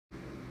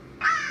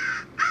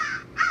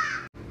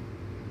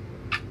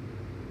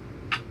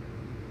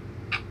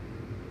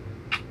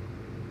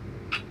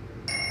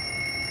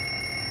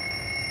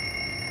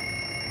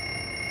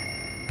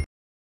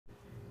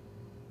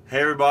Hey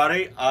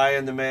everybody, I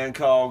am the man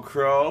called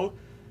Crow.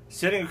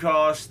 Sitting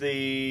across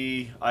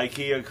the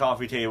IKEA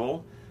coffee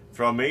table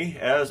from me,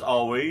 as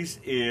always,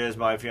 is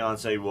my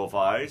fiance Wolf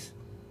Eyes.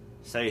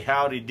 Say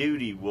howdy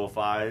doody, Wolf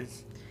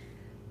Eyes.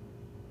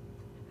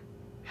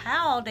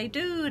 Howdy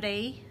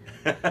doody.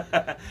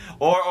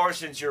 or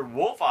since you're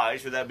Wolf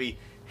Eyes, would that be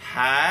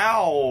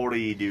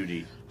howdy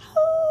doody?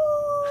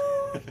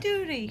 Oh,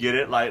 doody. Get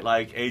it?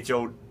 Like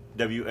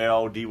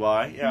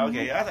HOWLDY? Yeah,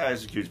 okay. I thought it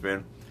was a cute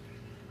spin.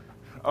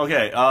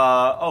 Okay,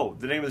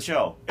 the name of the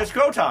show. It's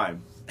Crow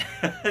Time.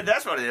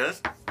 That's what it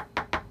is.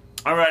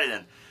 Alrighty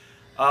then.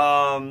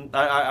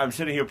 I'm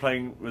sitting here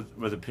playing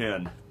with a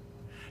pen.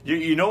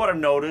 You know what I've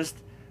noticed?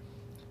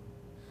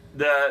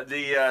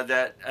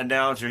 That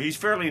announcer, he's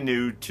fairly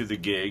new to the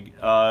gig.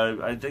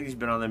 I think he's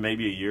been on there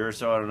maybe a year or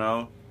so, I don't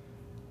know.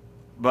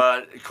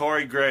 But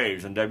Corey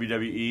Graves on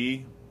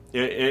WWE,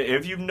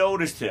 if you've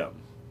noticed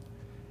him,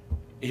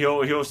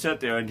 he'll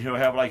sit there and he'll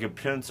have like a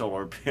pencil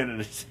or a pen in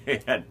his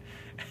hand.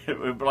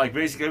 Like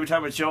basically every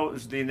time it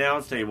shows the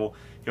announce table,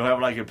 he'll have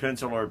like a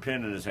pencil or a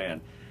pen in his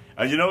hand.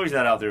 And you know he's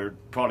not out there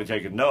probably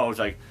taking notes.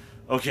 Like,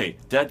 okay,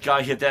 that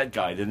guy hit that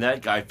guy, then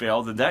that guy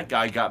fell, then that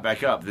guy got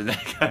back up, then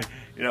that guy,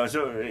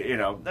 so, I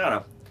don't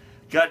know.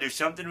 Got to do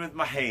something with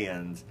my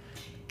hands.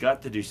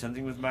 Got to do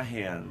something with my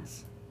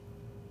hands.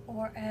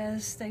 Or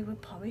as they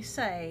would probably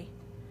say,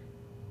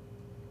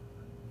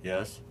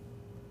 Yes?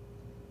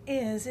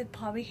 is it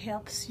probably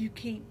helps you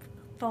keep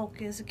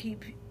focus and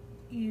keep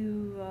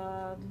you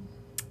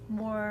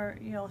more,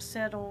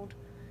 settled.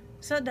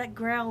 So that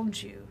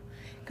grounds you.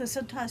 Because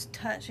sometimes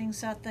touching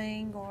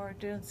something or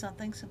doing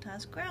something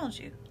sometimes grounds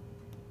you.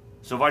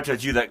 So if I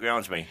touch you, that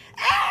grounds me.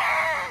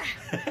 Ah!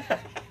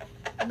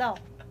 No.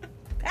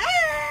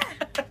 Ah!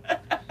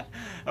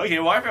 Okay,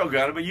 well, I felt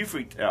grounded, but you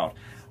freaked out.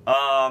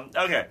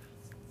 Okay.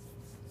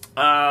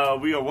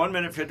 We are 1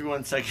 minute,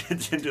 51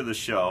 seconds into the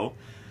show.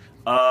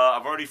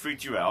 I've already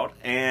freaked you out.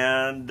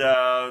 And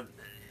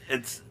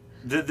this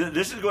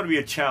is going to be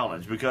a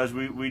challenge because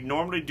we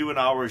normally do an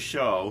hour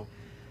show.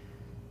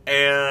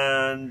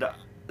 And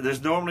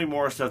there's normally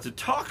more stuff to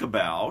talk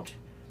about.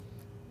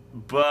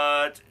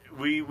 But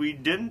we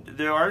didn't.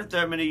 There aren't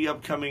that many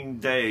upcoming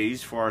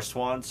days for our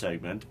Swan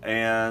segment.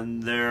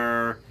 And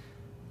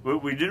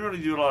we didn't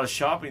really do a lot of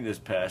shopping this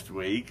past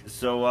week.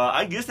 So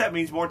I guess that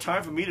means more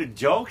time for me to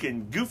joke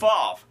and goof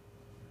off.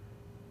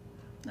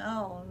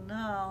 Oh,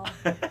 no.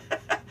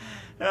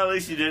 Well, at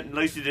least you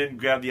didn't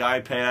grab the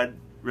iPad,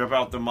 rip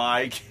out the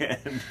mic,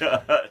 and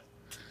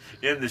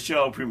end the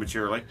show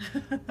prematurely.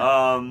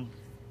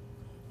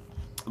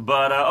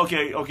 But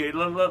okay,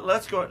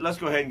 let's go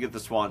ahead and get the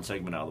Swan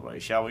segment out of the way,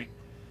 shall we?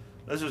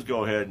 Let's just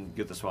go ahead and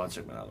get the Swan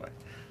segment out of the way.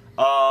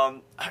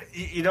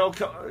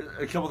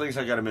 A couple things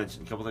I got to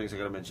mention.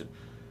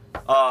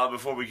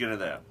 Before we get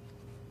into that.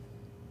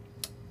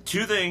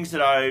 Two things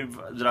that I've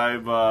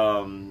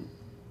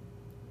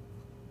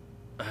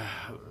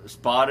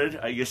spotted,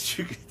 I guess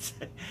you could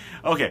say.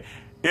 Okay,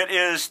 it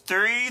is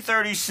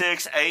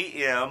 3:36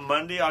 a.m.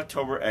 Monday,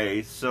 October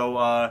 8th.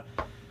 So,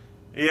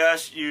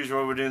 yes,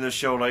 usually we're doing this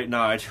show late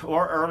night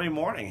or early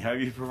morning, however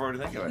you prefer to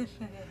think of it.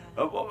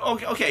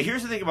 Okay,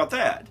 here's the thing about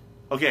that.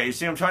 Okay, you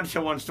see, I'm trying to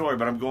tell one story,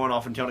 but I'm going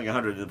off and telling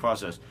 100 in the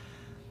process.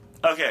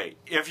 Okay,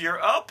 if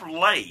you're up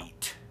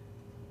late,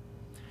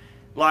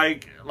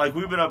 like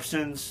we've been up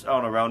since, I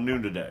don't know, around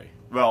noon today.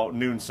 Well,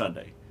 noon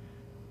Sunday.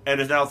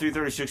 And it's now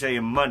 3:36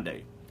 a.m.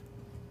 Monday.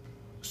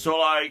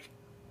 So,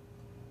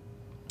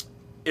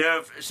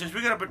 since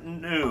we got up at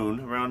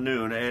around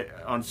noon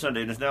on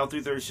Sunday, and it's now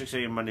 3:36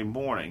 a.m. Monday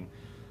morning,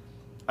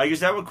 I guess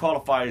that would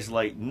qualify as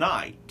late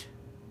night.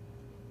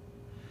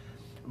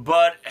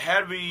 But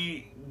had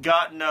we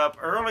gotten up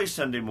early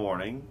Sunday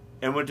morning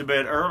and went to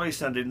bed early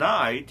Sunday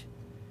night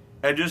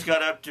and just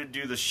got up to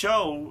do the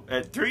show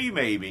at 3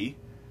 maybe,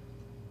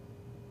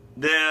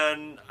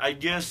 then I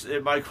guess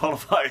it might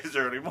qualify as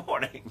early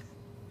morning.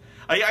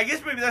 I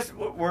guess maybe that's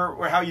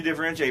where how you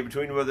differentiate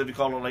between whether to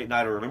call it late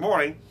night or early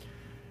morning.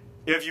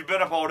 If you've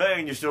been up all day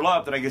and you're still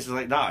up, then I guess it's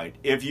late night.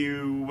 If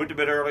you went to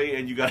bed early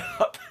and you got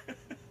up,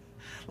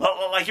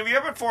 like if you're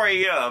up at 4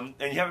 a.m.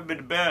 and you haven't been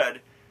to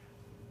bed,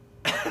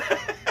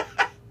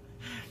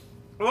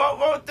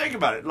 well, think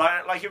about it.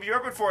 Like if you're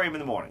up at 4 a.m. in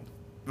the morning,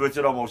 which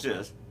it almost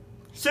is,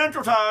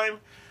 Central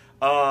Time.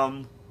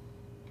 By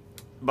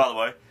the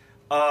way,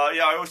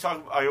 yeah, I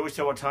always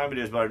tell what time it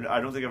is, but I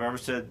don't think I've ever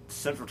said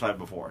Central Time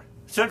before.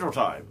 Central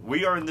Time.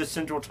 We are in the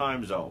Central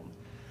Time Zone.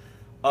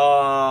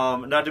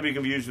 Not to be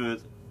confused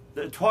with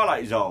the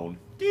Twilight Zone.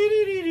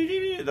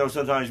 Though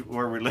sometimes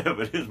where we live,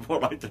 it is more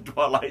like the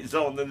Twilight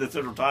Zone than the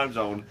Central Time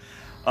Zone.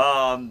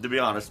 To be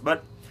honest,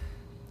 but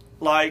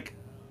like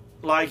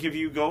if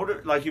you go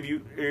to if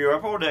you're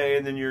up all day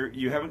and then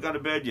you haven't gone to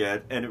bed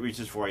yet and it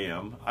reaches 4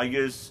 a.m. I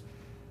guess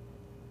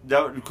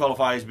that would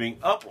qualify as being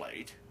up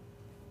late,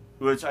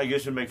 which I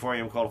guess would make 4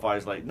 a.m. qualify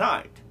as late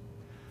night.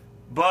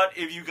 But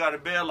if you got to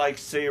bed,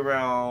 say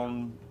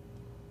around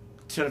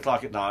 10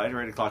 o'clock at night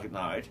or 8 o'clock at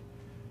night,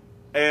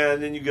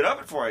 and then you get up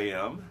at 4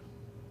 a.m.,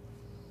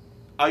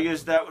 I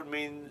guess that would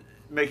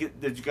make it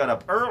that you got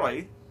up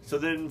early, So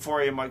then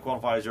 4 a.m. might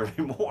qualify as early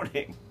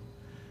morning.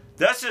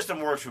 That system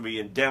works for me,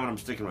 and damn it, I'm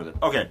sticking with it.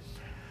 Okay.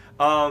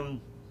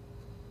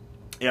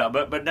 Yeah,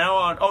 but now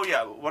on... Oh,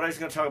 yeah, what I was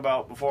going to talk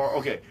about before...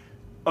 Okay,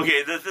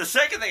 the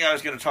second thing I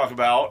was going to talk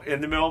about in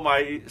the middle of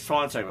my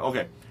Swan segment.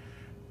 Okay.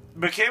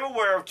 Became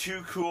aware of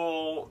 2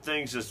 cool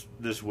things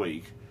this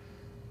week.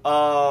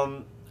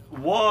 One,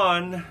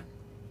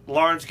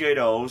 Lawrence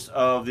Gatos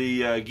of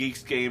the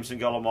Geeks Games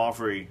and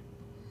Gallimaufry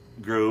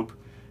group.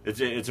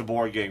 It's a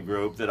board game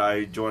group that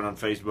I joined on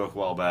Facebook a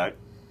while back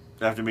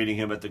after meeting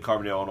him at the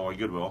Carbondale, Illinois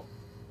Goodwill.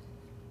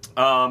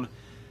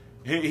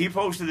 He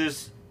posted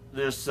this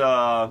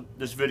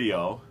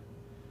video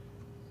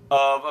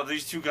of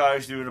these 2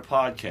 guys doing a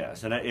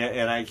podcast, and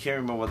I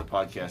can't remember what the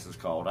podcast is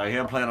called. I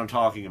am planning on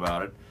talking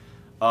about it.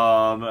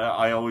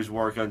 I always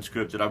work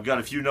unscripted. I've got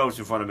a few notes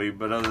in front of me,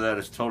 but other than that,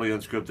 it's totally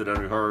unscripted,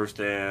 unrehearsed,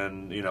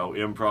 and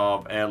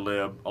improv, ad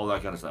lib, all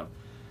that kind of stuff.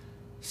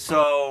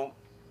 So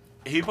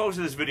he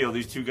posted this video of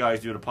these 2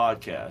 guys doing a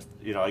podcast.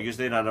 I guess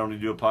they not only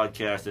do a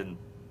podcast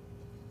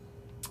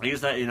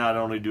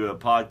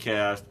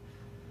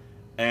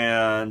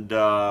and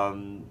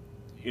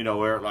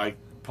where it like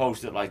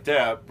post it like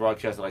that,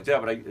 broadcast it like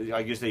that, but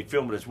I guess they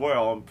film it as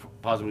well and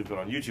possibly put it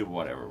on YouTube or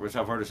whatever, which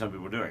I've heard of some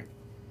people doing.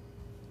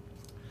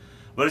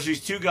 But it's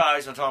these 2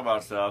 guys that talk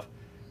about stuff,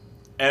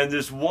 and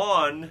this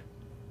one,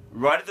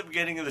 right at the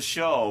beginning of the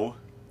show,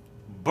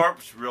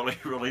 burps really,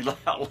 really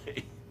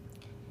loudly.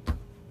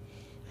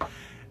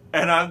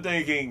 And I'm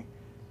thinking,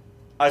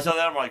 I saw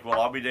that, I'm like, well,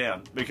 I'll be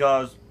damned,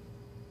 because,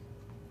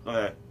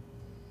 okay,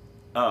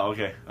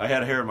 I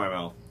had a hair in my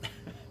mouth.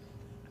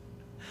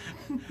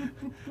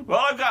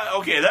 Well,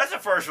 that's the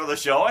first for the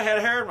show. I had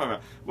hair in my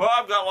mouth. Well,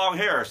 I've got long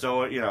hair,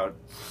 so, I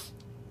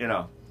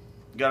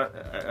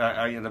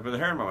end up with a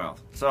hair in my mouth.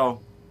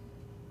 So,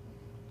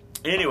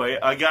 anyway,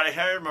 I got a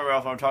hair in my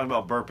mouth. I'm talking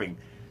about burping.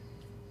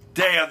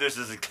 Damn, this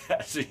is a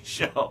classy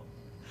show.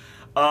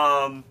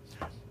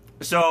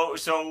 So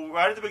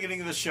right at the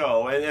beginning of the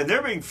show, and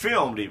they're being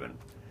filmed even,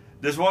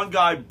 this one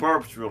guy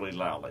burps really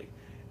loudly.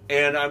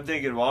 And I'm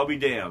thinking, well, I'll be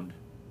damned.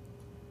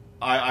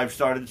 I've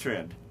started the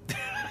trend.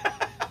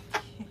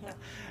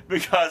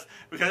 Because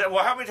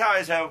well, how many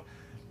times have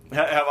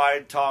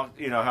I talked,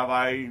 have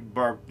I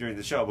burped during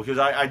the show? Because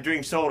I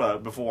drink soda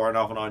before and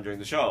off and on during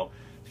the show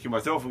to keep my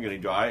throat from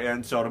getting dry,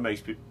 and soda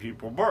makes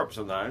people burp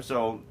sometimes.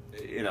 So,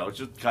 it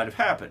just kind of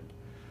happened.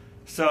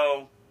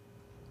 So,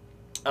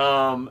 as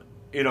a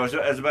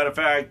matter of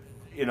fact,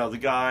 the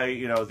guy,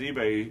 at the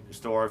eBay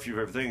store, If You've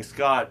Ever Things,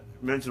 Scott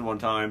mentioned one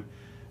time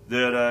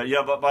that,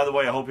 but by the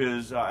way, I hope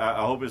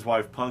his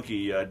wife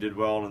Punky did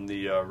well in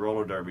the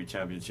roller derby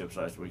championships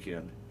last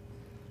weekend.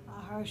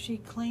 I heard she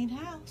cleaned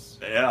house.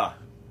 Yeah.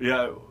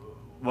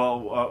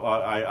 Well,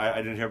 I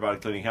didn't hear about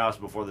cleaning house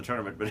before the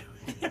tournament, but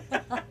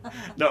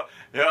no.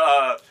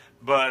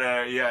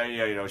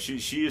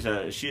 She is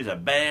a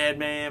bad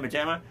man,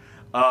 pajama.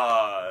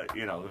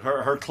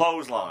 Her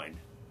clothesline.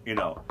 She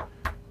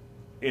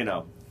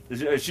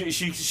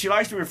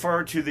likes to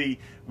refer to the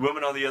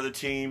women on the other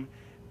team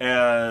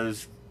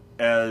as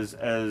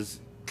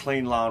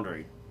clean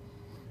laundry,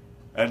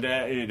 and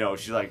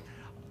she's like,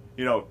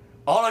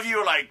 all of you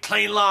are like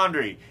clean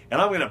laundry,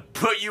 and I'm going to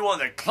put you on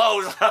the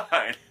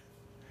clothesline.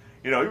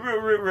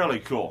 Really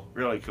cool.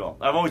 Really cool.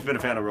 I've always been a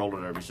fan of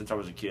roller derby since I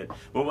was a kid.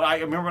 Well, I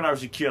remember when I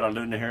was a kid, I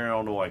lived in Harriet,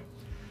 Illinois,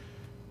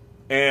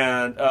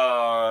 and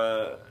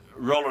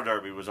roller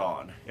derby was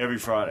on every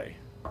Friday.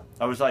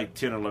 I was like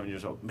 10 or 11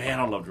 years old. Man,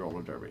 I loved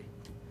roller derby.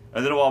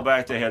 And then a while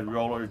back, they had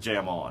Roller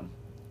Jam On.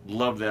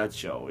 Loved that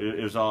show.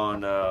 It was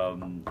on, I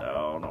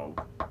don't know,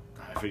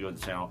 I forget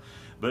the channel,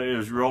 but it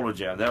was Roller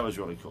Jam. That was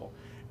really cool.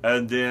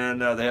 And then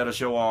they had a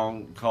show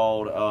on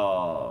called,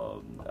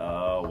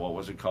 what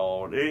was it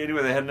called?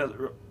 Anyway, they had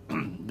another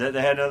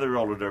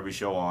roller derby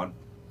show on.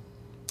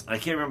 I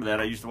can't remember that.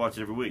 I used to watch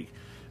it every week.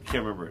 I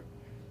can't remember it.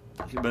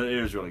 But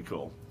it was really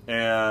cool.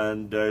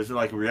 And it's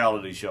like a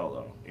reality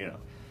show,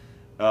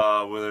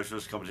 though, where there's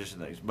just competition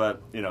things.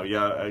 But,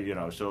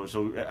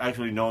 so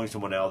actually knowing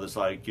someone now that's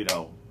like,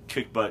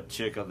 kick butt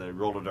chick on the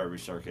roller derby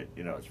circuit,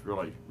 it's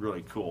really,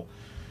 really cool.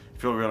 I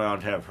feel really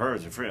honored to have her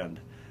as a friend.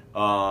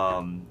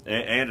 And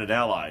an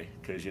ally,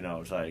 because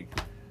it's like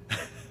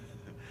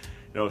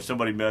if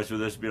somebody messed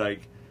with us, be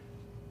like,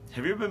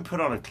 have you ever been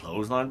put on a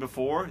clothesline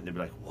before? And they'd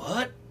be like,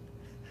 what?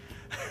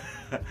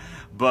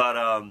 but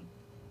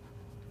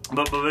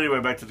anyway,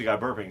 back to the guy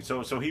burping.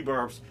 So he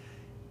burps,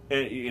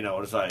 and,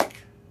 it's like,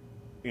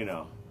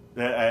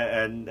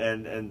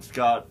 and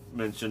Scott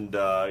mentioned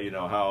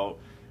how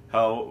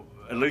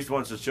at least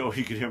once a show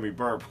he could hear me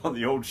burp on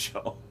the old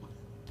show.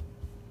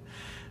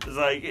 It's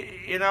like,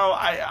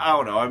 I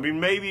don't know. I mean,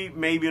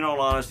 maybe in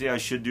all honesty, I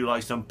should do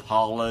like some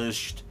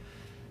polished,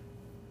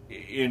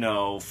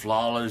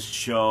 flawless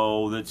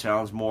show that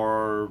sounds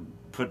more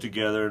put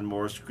together and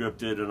more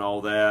scripted and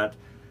all that,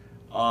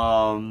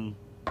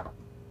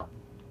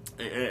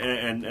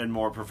 and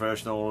more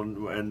professional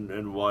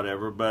and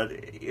whatever. But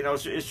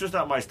it's just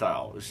not my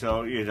style.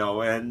 So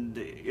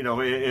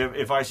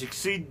if I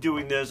succeed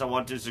doing this, I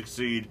want to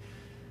succeed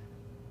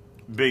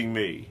being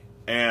me.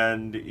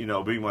 and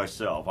be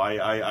myself.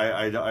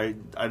 I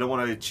don't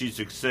want to achieve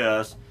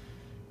success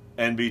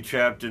and be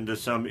trapped into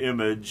some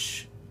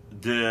image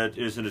that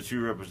isn't a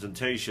true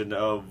representation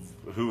of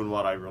who and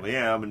what I really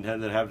am, and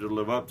then have to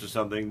live up to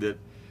something that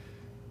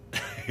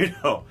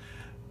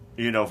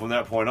from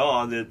that point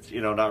on, that's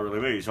not really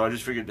me. So I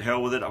just figured, the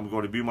hell with it. I'm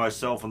going to be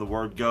myself from the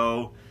word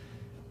go,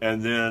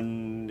 and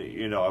then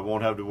I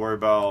won't have to worry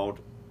about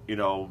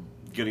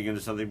getting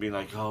into something being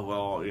like, oh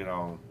well, I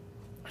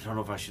don't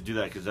know if I should do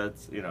that because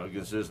that's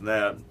against this and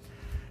that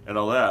and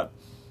all that.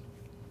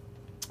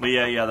 But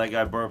yeah, that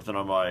guy burped, and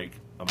I'm like,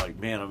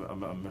 man,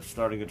 I'm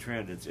starting a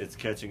trend. It's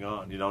catching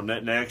on.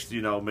 Next,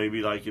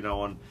 maybe like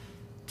on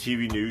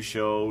TV news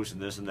shows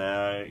and this and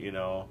that.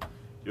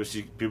 You'll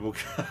see people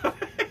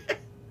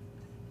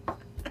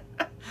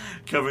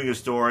covering a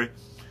story,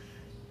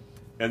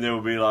 and they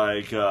will be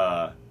like,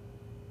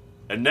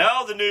 and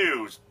now the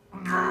news.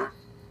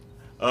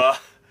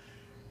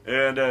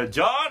 And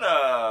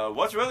John,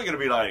 what's really going to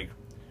be like?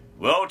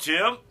 Well,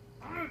 Tim,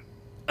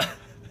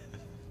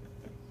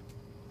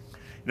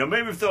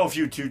 maybe throw a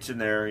few toots in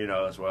there,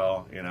 as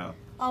well,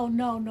 Oh,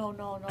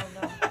 no.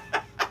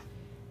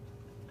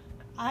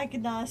 I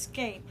cannot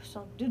escape,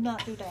 so do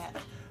not do that.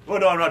 Well,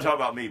 no, I'm not talking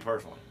about me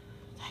personally.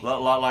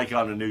 Like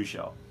on the news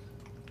show.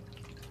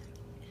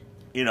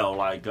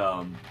 Like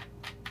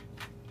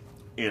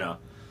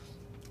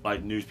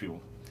news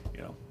people,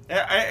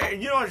 I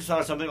just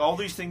thought something. All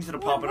these things that are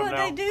popping up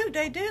now.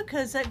 They do,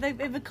 because they've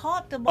been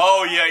caught them.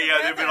 Oh yeah.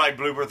 They've been like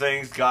blooper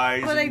things,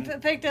 guys. Well, they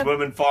picked up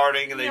women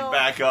farting, and they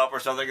back up or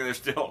something, and they're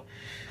still.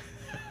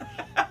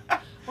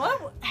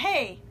 Well,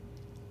 hey,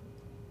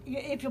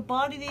 if your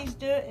body needs to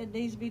do it, it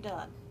needs to be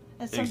done,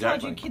 and sometimes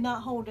Exactly. you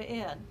cannot hold it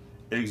in.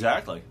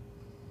 Exactly.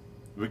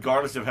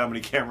 Regardless of how many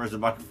cameras and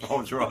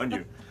microphones are on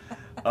you.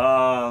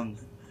 But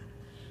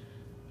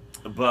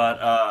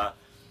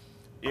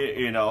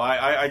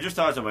I just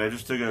thought something. I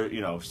just took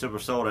a sip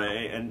of soda,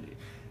 and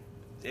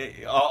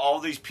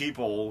all these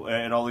people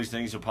and all these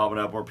things are popping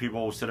up where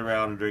people sit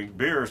around and drink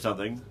beer or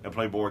something and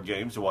play board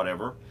games or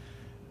whatever,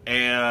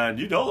 and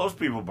those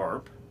people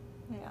burp.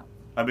 Yeah.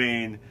 I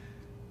mean,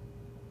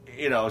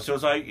 so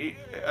it's like,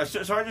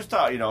 so I just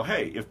thought,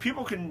 hey, if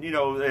people can,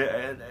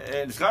 and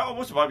it's got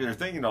almost a popular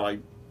thing, like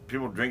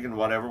people drinking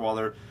whatever while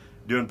they're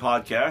doing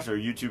podcasts or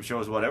YouTube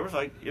shows or whatever. It's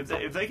like,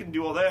 if they can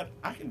do all that,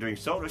 I can drink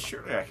soda.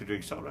 Surely I can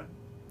drink soda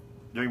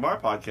during my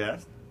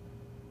podcast.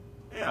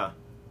 Yeah.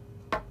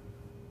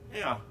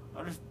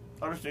 I'll just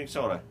drink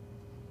soda.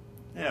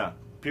 Yeah.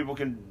 People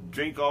can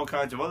drink all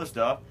kinds of other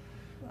stuff.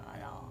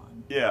 Right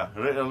on. Yeah.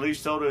 At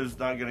least soda is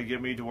not going to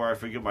get me to where I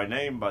forget my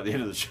name by the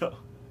end of the show.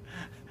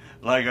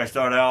 Like I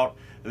start out,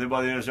 and then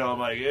by the end of the show, I'm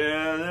like,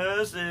 yeah,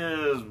 this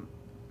is,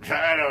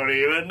 I don't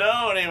even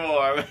know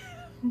anymore.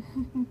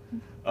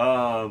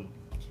 Of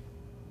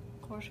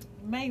course,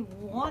 you may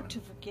want to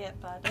forget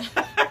by then.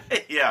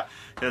 yeah,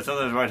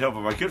 sometimes it might help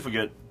if I could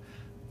forget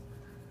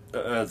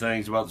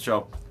things about the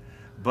show.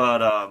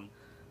 But,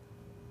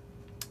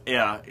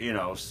 yeah,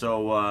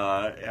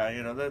 so,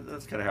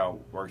 that's kind of how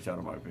it works out,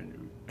 in my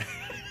opinion.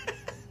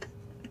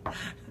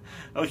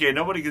 Okay,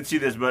 nobody can see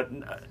this, but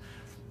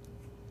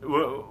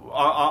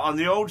on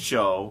the old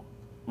show,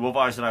 Wolf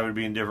Ice and I would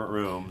be in different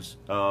rooms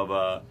of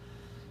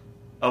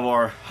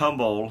our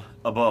humble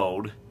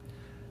abode,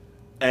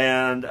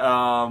 and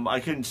I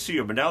couldn't see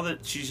her. But now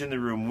that she's in the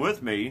room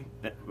with me,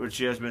 which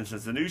she has been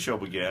since the new show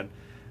began,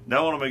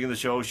 now when I'm making the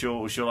show,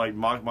 she'll like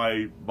mock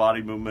my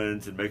body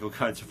movements and make all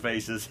kinds of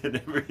faces and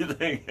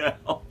everything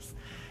else,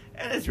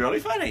 and it's really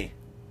funny.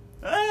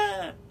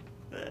 Okay,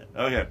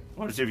 I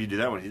want to see if you do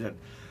that one. You did.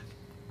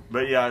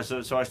 But yeah,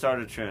 so I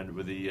started a trend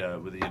with the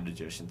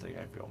indigestion thing,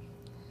 I feel.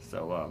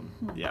 So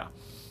yeah,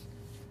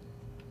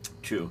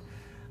 true.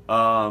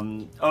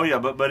 Oh yeah,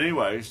 but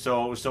anyway,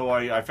 so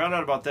I found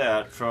out about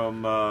that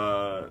from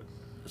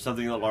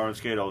something that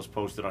Lawrence Gatos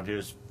posted on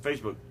his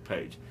Facebook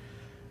page,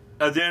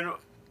 and then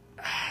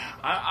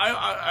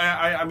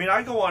I mean,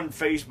 I go on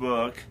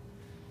Facebook.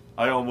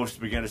 I almost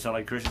began to sound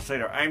like Christian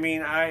Slater. I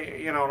mean,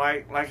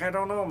 like I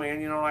don't know,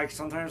 man. Like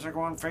sometimes I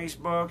go on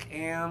Facebook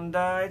and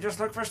I just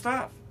look for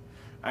stuff.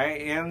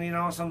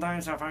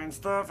 Sometimes I find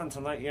stuff, and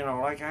sometimes,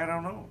 like, I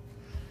don't know.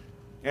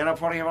 And I'll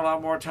probably have a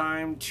lot more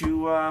time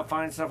to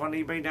find stuff on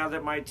eBay now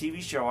that my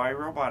TV show,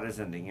 iRobot, is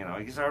ending.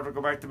 I guess I have to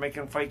go back to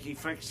making flaky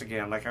flicks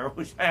again, like I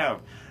always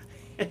have.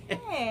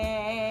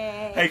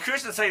 Hey,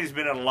 Christian Slater's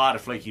been in a lot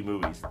of flaky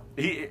movies.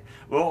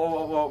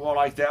 Well,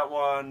 like that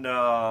one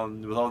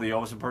with all the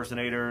Elvis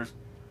impersonators.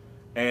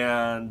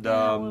 And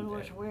that one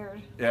was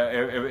weird.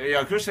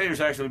 Yeah, Christian Slater's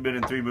actually been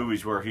in 3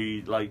 movies where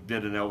he, like,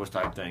 did an Elvis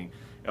type thing.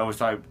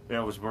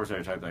 Elvis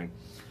impersonator type thing.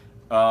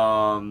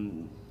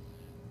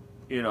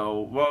 He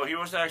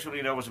was actually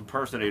an Elvis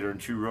impersonator in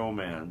True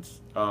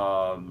Romance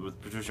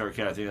with Patricia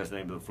Arquette. I think that's the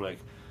name of the flick.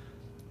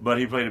 But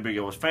he played a big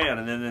Elvis fan.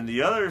 And then in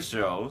the other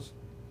shows,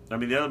 the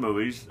other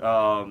movies,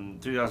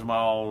 3,000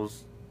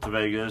 Miles to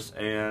Vegas,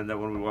 and that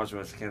one we watched, I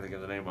can't think of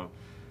the name of.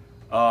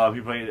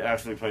 He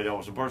actually played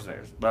Elvis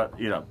impersonators. But,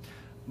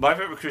 my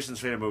favorite Christian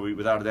Slater movie,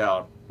 without a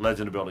doubt,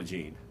 Legend of Billie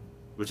Jean,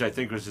 which I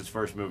think was his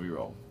first movie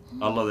role.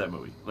 I love that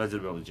movie, Legend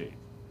of Billie Jean.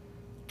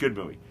 Good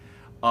movie.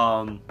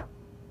 But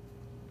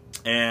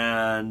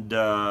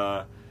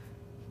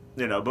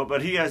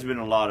he has been in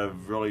a lot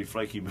of really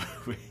flaky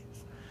movies.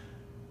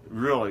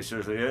 Really,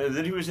 seriously. And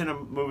then he was in a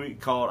movie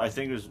called, I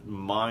think it was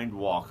Mind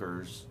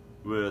Walkers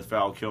with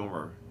Val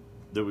Kilmer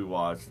that we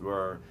watched,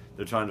 where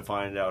they're trying to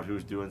find out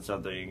who's doing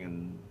something,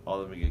 and all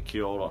of them get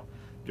killed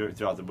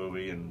throughout the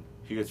movie, and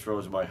he gets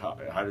frozen by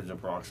hydrogen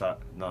peroxide.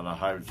 No, not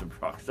hydrogen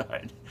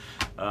peroxide.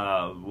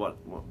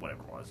 Whatever it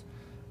was.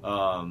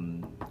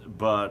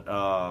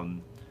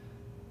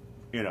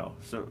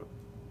 So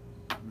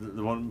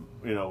the one,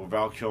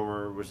 Val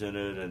Kilmer was in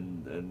it,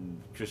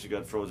 and Christy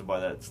got frozen by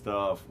that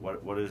stuff.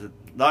 What is it?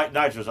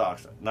 Nitrous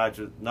oxide.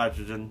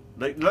 Nitrogen.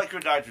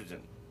 Liquid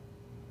nitrogen.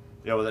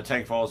 When the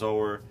tank falls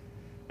over.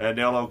 And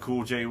LL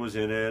Cool J was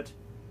in it.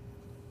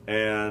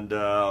 And,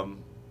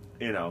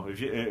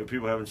 if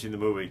people haven't seen the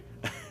movie,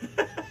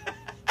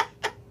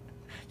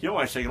 you don't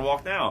want to take a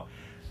walk now.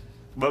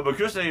 But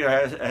Christy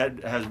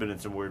has been in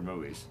some weird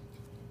movies.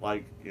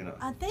 I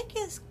think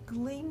it's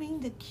Gleaming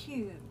the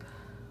Cube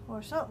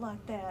or something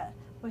like that,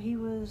 where he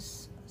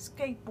was a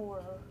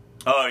skateboarder.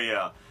 Oh,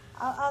 yeah.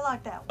 I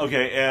like that one.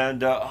 Okay, and,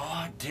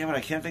 damn it,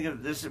 I can't think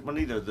of this one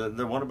either.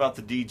 The one about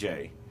the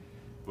DJ,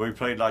 where he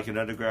played like an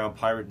underground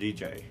pirate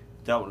DJ.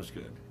 That one was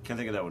good. Can't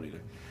think of that one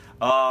either.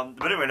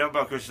 But anyway, enough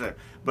about Christian.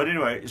 But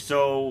anyway,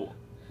 so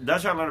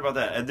that's how I learned about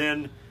that. And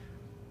then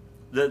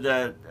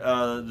the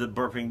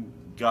Burping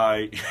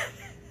Guy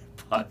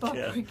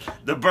podcast.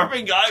 The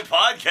Burping Guy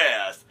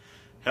podcast.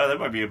 Hell, that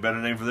might be a better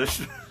name for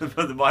this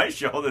for my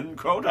show than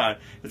Crow Time.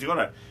 It's going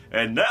on.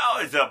 And now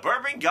it's the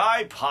Burping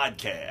Guy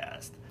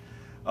podcast.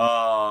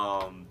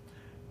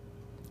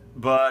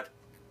 But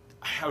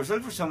I was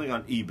looking for something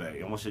on eBay.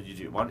 I almost said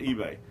YouTube. On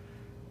eBay.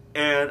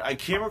 And I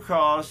came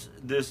across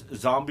this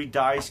zombie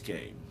dice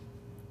game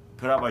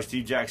put out by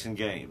Steve Jackson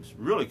Games.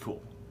 Really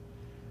cool.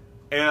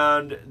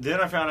 And then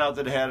I found out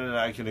that it had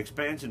an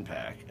expansion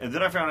pack. And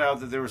then I found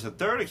out that there was a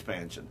third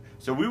expansion.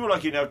 So we were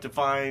lucky enough to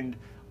find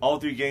all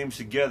 3 games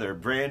together,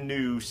 brand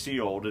new,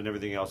 sealed, and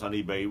everything else on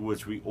eBay,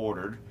 which we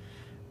ordered.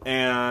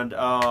 But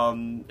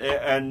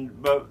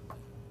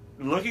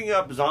looking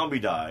up zombie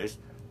dice,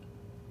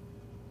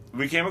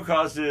 we came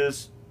across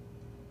this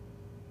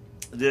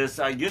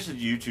I guess it's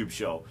a YouTube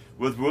show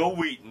with Will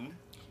Wheaton.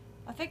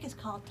 I think it's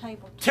called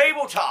Tabletop.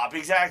 Tabletop,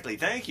 exactly.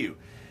 Thank you.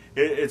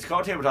 It's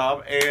called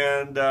Tabletop,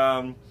 and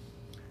at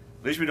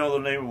least we know the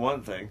name of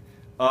one thing.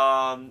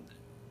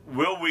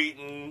 Will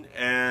Wheaton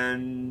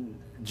and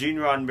Gene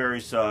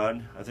Roddenberry's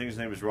son, I think his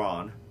name is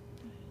Ron,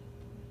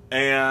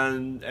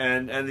 and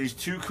these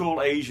 2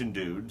 cool Asian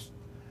dudes,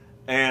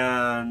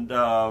 and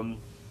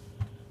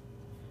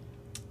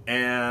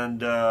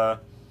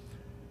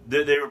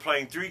they were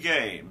playing 3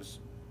 games.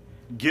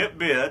 Get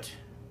Bit,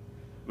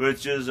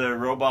 which is a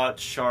robot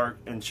shark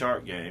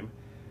game.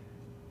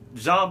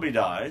 Zombie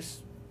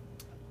Dice.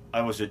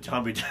 I almost said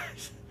Zombie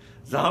Dice.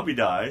 Zombie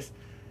Dice.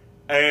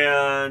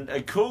 And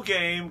a cool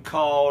game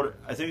called,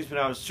 I think it's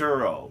pronounced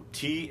Tsuro.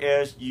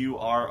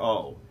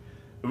 Tsuro.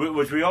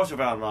 Which we also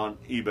found on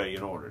eBay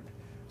and ordered.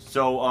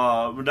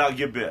 So, not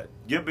Get Bit.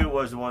 Get Bit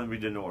was the one we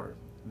didn't order.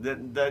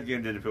 That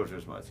game didn't appeal to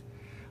us much.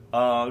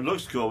 It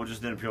looks cool, but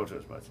just didn't appeal to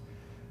us much.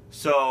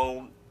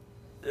 So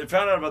I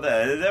found out about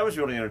that. That was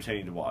really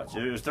entertaining to watch.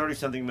 It was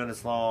 30-something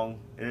minutes long.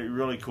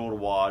 Really cool to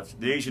watch.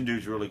 The Asian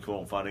dude's really cool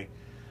and funny.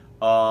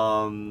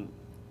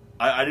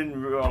 I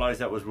didn't realize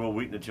that was Will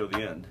Wheaton until the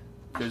end.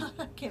 I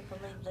can't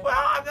believe that. Well,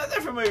 I'm not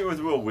that familiar with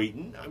Will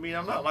Wheaton. I mean,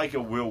 I'm not like a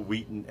Will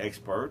Wheaton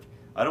expert.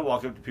 I don't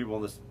walk up to people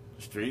on the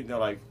street and they're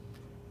like,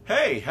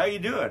 "Hey, how you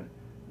doing?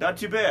 Not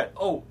too bad.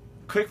 Oh,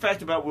 quick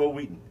fact about Will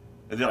Wheaton."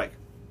 And they're like,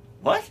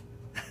 "What?"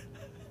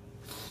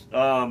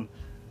 I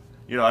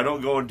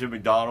don't go into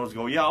McDonald's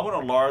and go, "Yeah, I want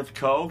a large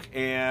Coke.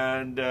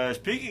 And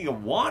speaking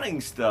of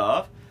wanting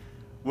stuff,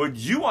 would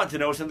you want to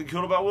know something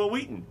cool about Will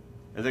Wheaton?"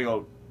 And they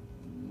go,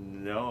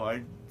 "No,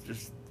 I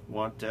just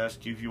want to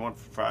ask you if you want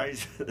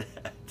fries for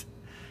that."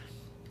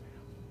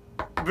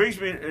 Brings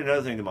me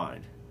another thing to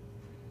mind.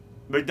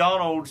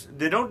 McDonald's,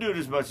 they don't do it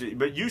as much,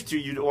 but used to,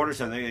 you'd order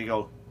something and they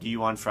go, "Do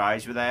you want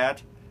fries with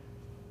that?"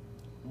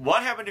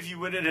 What happened if you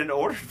went in and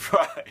ordered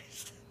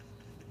fries?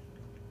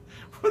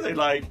 Were they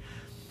like,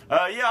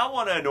 "Yeah, I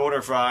want an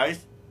order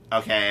fries."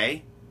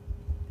 Okay.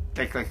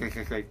 Click, click, click,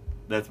 click, click.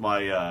 That's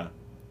my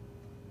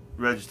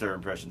register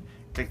impression.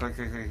 Click, click,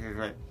 click, click, click,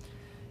 click.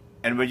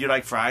 "And would you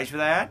like fries for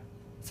that?"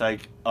 It's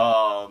like,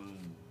 no,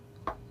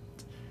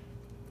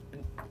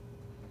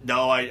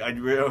 I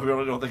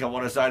really don't think I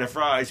want a side of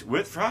fries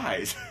with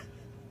fries.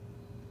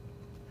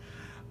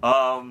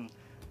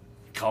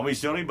 Call me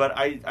silly, but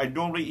I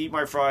normally eat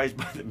my fries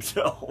by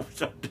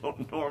themselves. I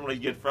don't normally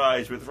get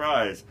fries with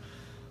fries.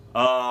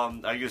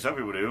 I guess some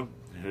people do.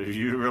 If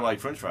you really like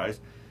French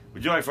fries.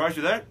 "Would you like fries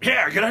with that?"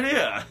 "Yeah, good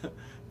idea."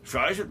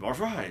 Fries with more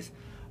fries.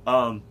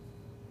 But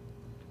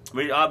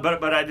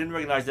I didn't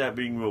recognize that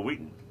being Will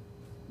Wheaton.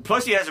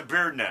 Plus, he has a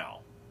beard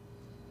now.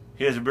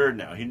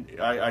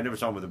 I never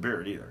saw him with a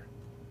beard either.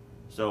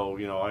 So,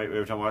 you know,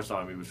 every time I saw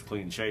him, he was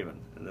clean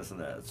shaven and this and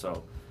that.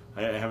 So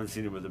I haven't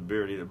seen him with a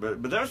beard either.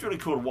 But that was really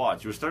cool to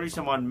watch. It was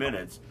 30-some-odd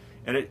minutes,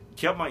 and it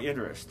kept my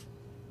interest.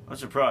 I'm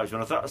surprised.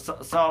 When I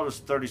saw it was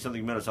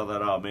 30-something minutes, I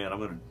thought, oh, man,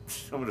 I'm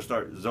gonna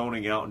start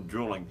zoning out and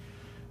drooling.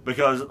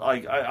 Because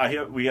like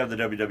we have the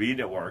WWE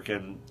Network,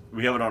 and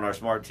we have it on our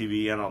smart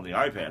TV and on the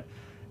iPad.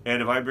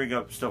 And if I bring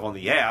up stuff on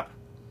the app,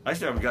 I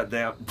still haven't got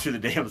down to the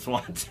damn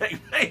Swan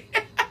segment.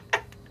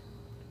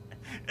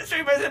 It's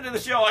 3 minutes into the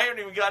show. I haven't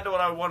even gotten to what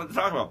I wanted to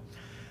talk about.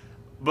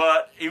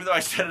 But even though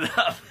I set it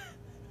up,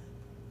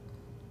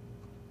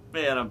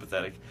 man, I'm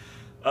pathetic.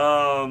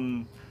 But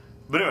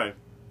anyway,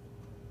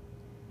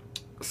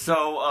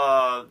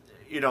 so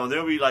you know,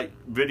 there'll be like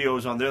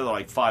videos on there that are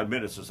like 5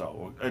 minutes or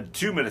so, or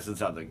 2 minutes and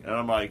something, and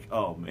I'm like,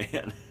 oh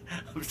man,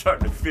 I'm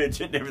starting to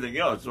fidget and everything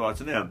else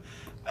watching them.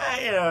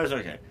 You know, it's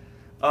okay.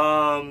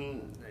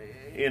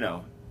 You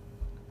know.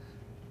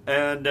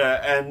 And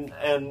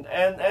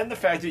the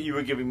fact that you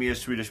were giving me a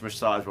Swedish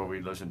massage while we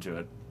listened to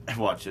it and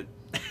watched it,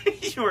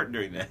 you weren't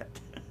doing that.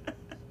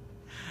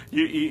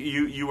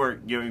 You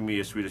weren't giving me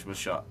a Swedish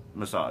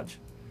massage.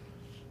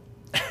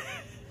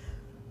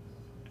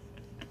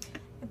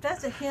 If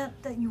that's a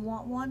hint that you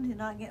want one, you're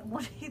not getting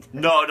one either.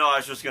 No, I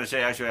was just going to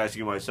say, actually, I was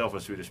giving myself a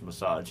Swedish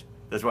massage.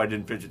 That's why I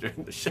didn't fidget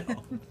during the show.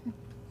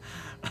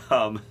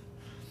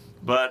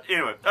 But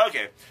anyway,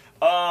 okay.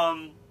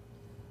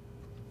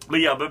 But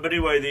yeah, but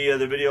anyway,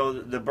 the video,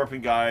 the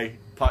burping guy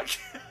podcast,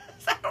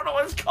 I don't know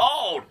what it's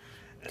called.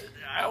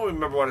 I don't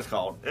remember what it's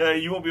called.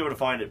 You won't be able to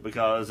find it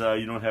because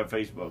you don't have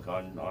Facebook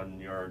on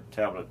your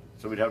tablet.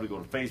 So we'd have to go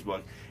to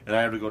Facebook, and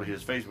I have to go to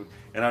his Facebook,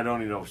 and I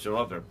don't even know if it's still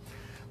up there.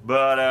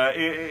 But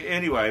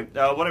anyway,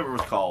 whatever it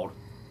was called,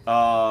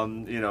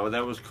 you know,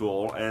 that was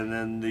cool. And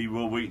then the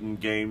Will Wheaton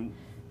game,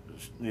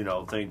 you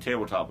know, thing,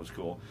 tabletop was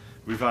cool.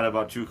 We found out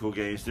about 2 cool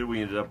games that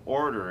we ended up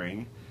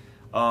ordering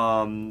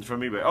from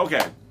eBay.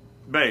 Okay.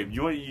 Babe,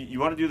 you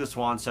want to do the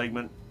Swan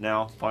segment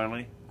now,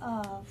 finally?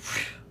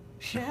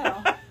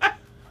 Yeah.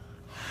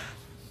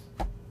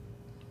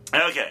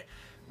 Okay,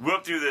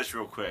 whip through this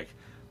real quick.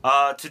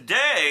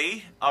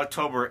 Today,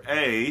 October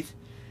 8th,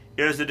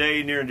 is a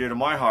day near and dear to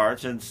my heart,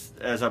 since,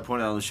 as I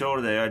pointed out on the show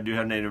today, I do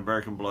have Native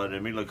American blood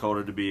in me,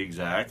 Lakota to be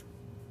exact.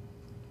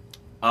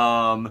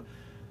 You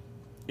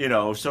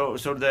know, so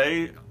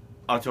today,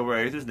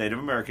 October 8th, is Native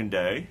American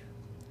Day.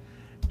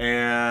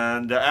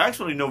 And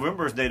actually,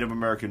 November is Native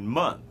American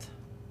Month.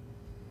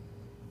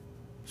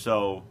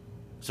 So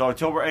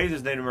October 8th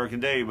is Native American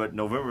Day, but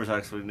November is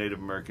actually Native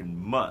American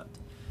Month.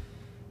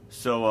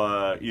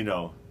 So, you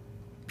know,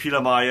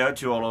 Pila Maya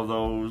to all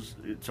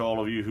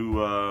of you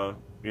who,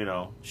 you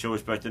know, show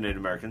respect to Native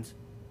Americans.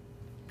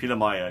 Pila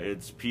Maya,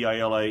 it's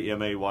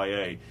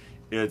Pilamaya.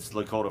 It's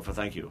Lakota for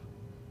thank you.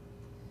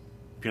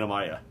 Pila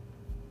Maya.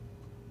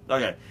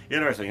 Okay,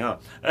 interesting, huh?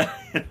 I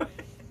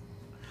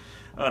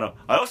don't know.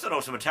 I also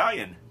know some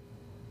Italian.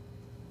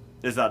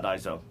 It's not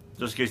nice, though.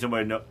 Just in case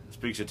somebody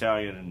speaks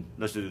Italian and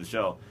listens to the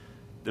show.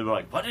 They'll be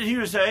like, what did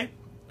he say?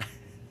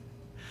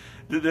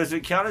 Does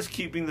it count as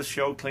keeping the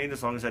show clean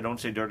as long as I don't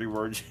say dirty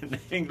words in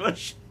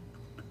English?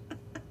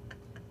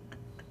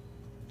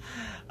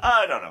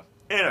 I don't know.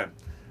 Anyway,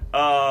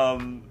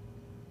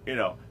 you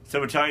know,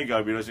 some Italian guy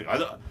would be listening. I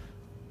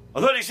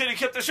thought he said he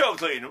kept the show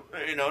clean.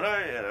 You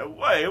know,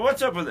 wait,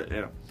 what's up with it?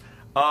 You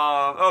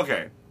know.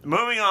 Okay.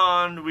 Moving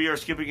on, we are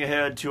skipping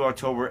ahead to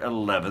October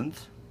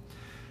 11th.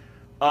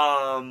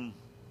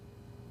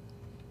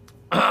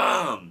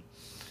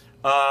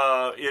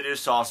 It is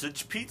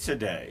Sausage Pizza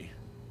Day,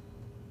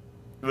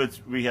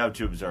 which we have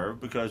to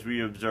observe because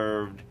we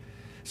observed.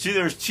 See,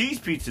 there's Cheese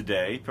Pizza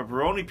Day,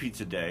 Pepperoni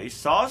Pizza Day,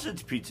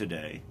 Sausage Pizza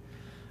Day.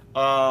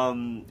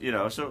 You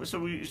know, so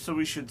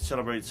we should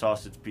celebrate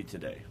Sausage Pizza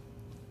Day.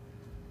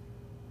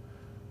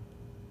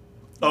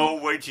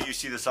 Oh, wait till you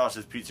see the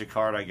sausage pizza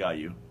card I got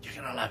you. You're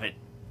gonna love it.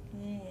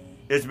 Yeah.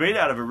 It's made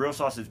out of a real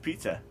sausage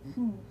pizza.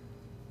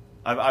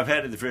 I've had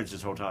it in the fridge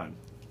this whole time.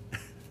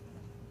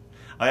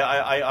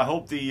 I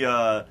hope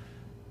the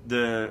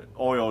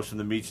oils from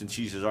the meats and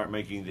cheeses aren't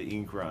making the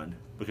ink run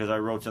because I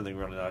wrote something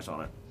really nice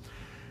on it.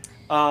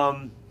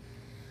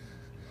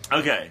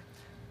 Okay,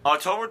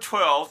 October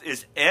 12th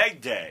is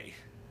Egg Day.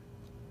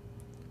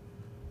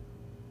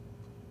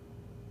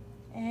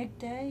 Egg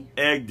Day.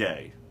 Egg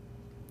Day.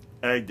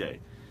 Egg Day.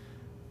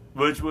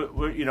 Which,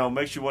 you know,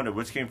 makes you wonder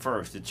which came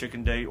first, the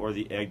Chicken Day or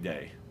the Egg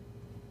Day.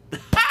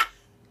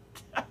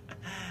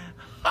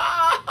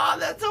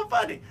 That's so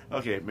funny.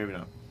 Okay, maybe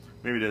not.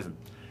 Maybe it isn't.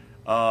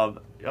 I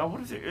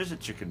wonder if there is a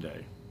Chicken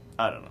Day.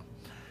 I don't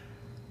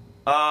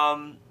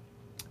know.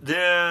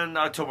 Then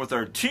October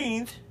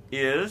 13th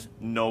is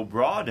No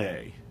Bra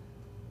Day.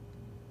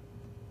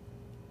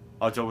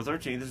 October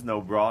 13th is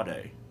No Bra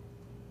Day.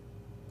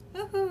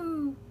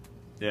 Woohoo!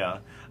 Yeah,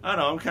 I don't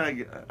know. I'm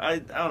kind of. I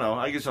don't know.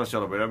 I guess I'll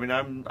celebrate. I mean,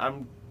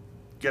 I'm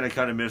gonna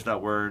kind of miss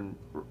not wearing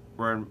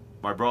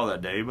my bra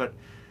that day, but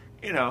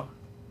you know.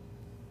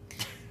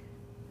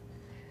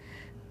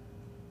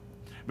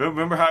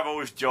 Remember how I've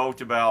always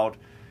joked about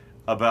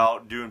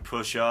doing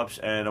push-ups,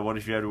 and I wonder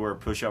if you have to wear a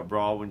push-up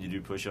bra when you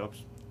do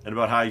push-ups. and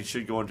about how you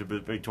should go into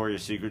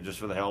Victoria's Secret just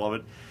for the hell of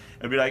it,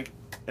 and be like,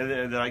 and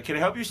then like, can I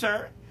help you,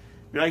 sir?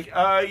 Be like,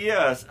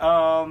 yes.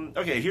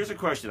 Okay, here's a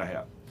question I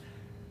have.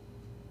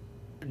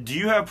 Do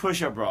you have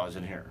push-up bras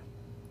in here?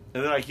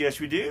 And they're like, yes,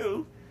 we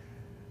do.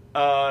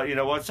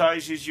 What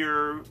size is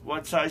your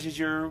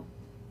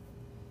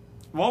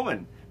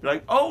woman? Be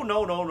like, oh,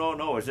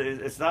 no.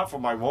 It's not for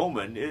my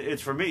woman.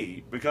 It's for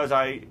me because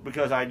I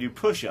do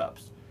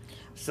push-ups.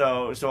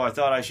 So I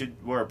thought I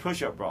should wear a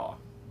push-up bra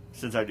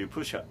since I do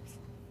push-ups.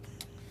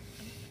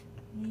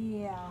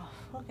 Yeah.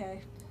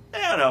 Okay.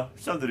 Yeah, I know.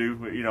 Something to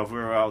do. If we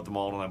were out at the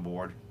mall and I'm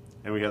bored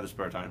and we have the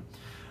spare time.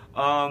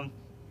 Now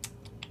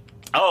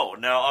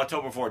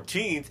October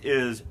 14th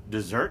is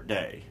dessert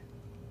day.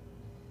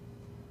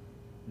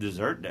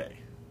 Dessert day.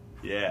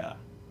 Yeah.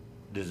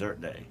 Dessert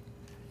day.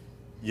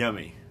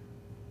 Yummy.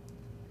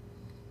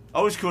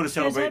 Always cool to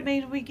celebrate. Does that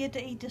mean we get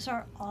to eat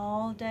dessert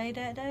all day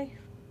that day?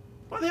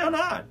 Why the hell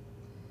not?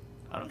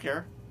 I don't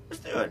care.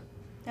 Let's do it.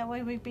 That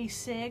way we'd be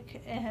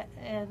sick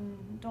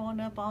and going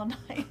up all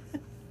night.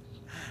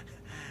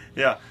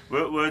 Yeah,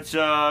 which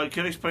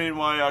can explain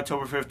why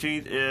October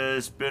 15th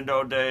is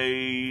Spindle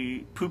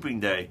Day, Pooping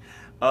Day.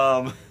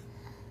 No,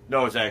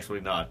 it's actually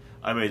not.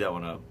 I made that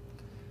one up.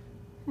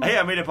 Hey,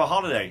 I made up a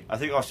holiday. I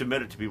think I'll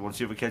submit it to people and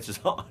see if it catches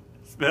on.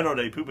 Spindle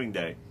Day, Pooping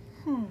Day.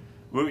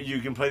 You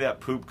can play that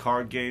poop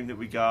card game that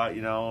we got,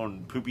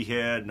 and Poopy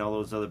Head and all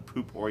those other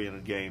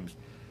poop-oriented games.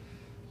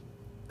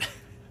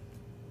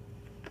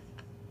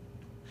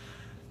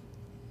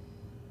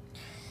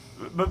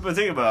 But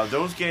think about it.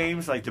 Those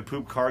games, like the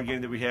poop card game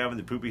that we have and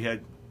the Poopy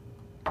Head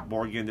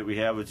board game that we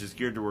have, which is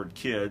geared toward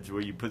kids,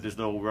 where you put this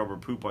little rubber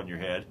poop on your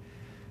head.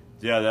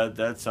 Yeah,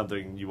 that's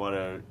something you want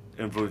to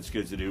influence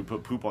kids to do,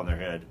 put poop on their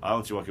head. I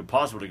don't see what could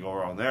possibly go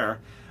wrong there.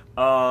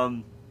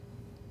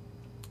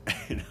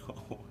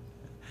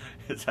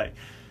 It's like,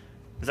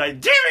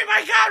 Jimmy,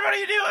 my God, what are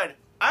you doing?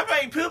 I'm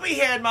playing Poopy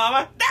Head,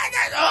 Mama.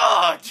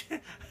 Oh!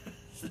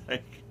 It's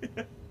like,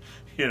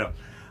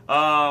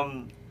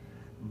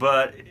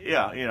 but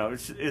yeah,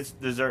 it's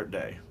dessert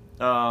day.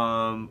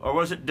 Or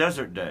was it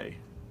desert day?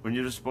 When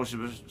you're just supposed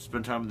to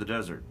spend time in the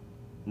desert?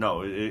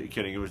 No,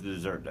 kidding, it was the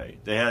dessert day.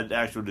 They had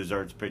actual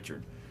desserts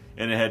pictured.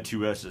 And it had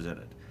 2 S's in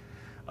it.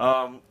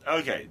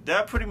 Okay,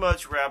 that pretty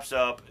much wraps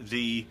up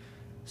the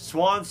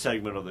Swan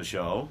segment of the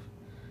show.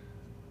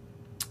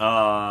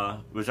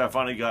 Which I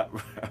finally got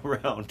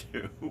around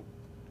to.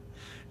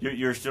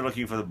 You're still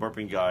looking for the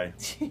burping guy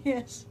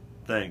Yes.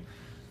 thing.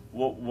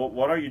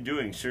 What are you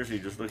doing? Seriously,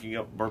 just looking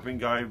up burping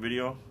guy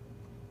video?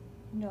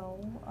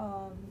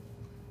 No.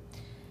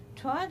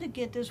 Trying to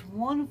get this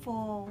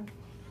wonderful...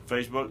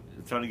 Facebook?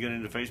 Trying to get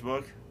into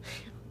Facebook?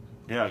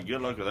 Yeah,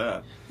 good luck with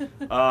that.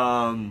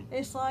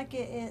 It's like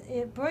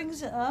it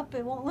brings it up.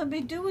 It won't let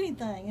me do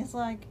anything. It's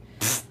like,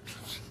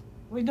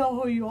 we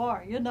know who you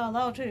are. You're not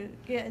allowed to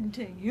get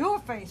into your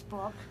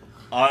Facebook.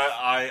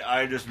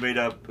 I just made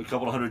up a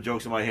couple of hundred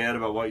jokes in my head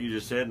about what you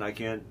just said, and I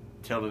can't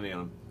tell any of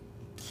them.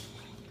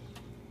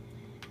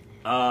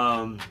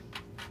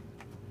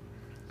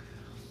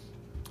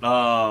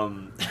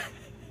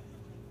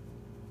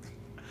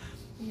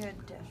 You're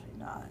definitely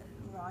not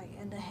right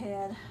in the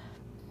head.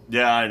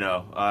 Yeah, I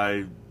know.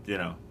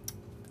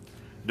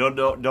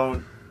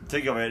 Don't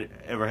think I've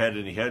ever had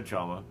any head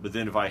trauma. But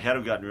then if I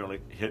had gotten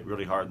hit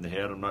really hard in the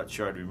head, I'm not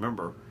sure I'd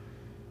remember.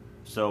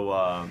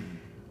 So,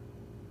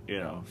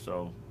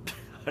 so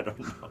I don't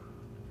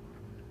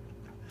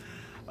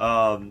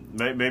know.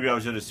 Maybe I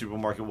was in a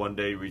supermarket one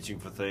day reaching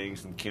for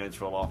things and cans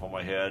fell off on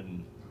my head,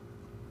 and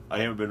I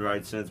haven't been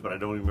right since, but I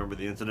don't even remember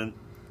the incident.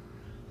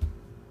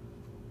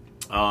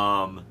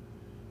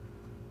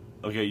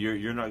 Okay,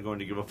 you're not going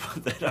to give up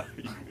on that, are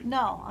you?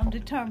 No, I'm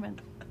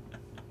determined.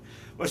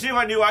 Well, see, if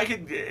I knew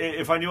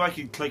I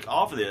could click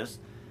off of this,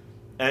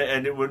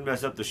 and it wouldn't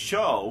mess up the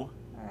show,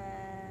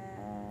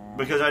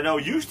 because I know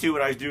used to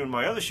when I was doing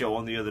my other show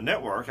on the other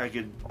network, I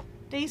could.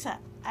 These are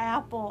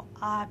Apple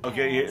iPads.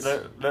 Okay,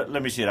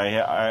 let me see it.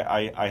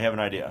 I have an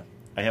idea.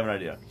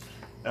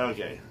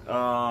 Okay,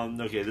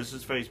 okay. This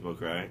is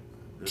Facebook, right?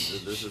 This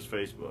is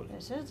Facebook.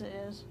 This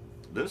is.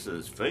 This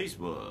is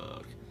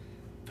Facebook.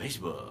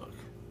 Facebook.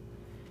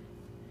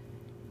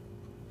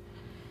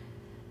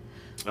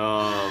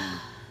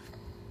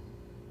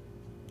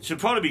 Should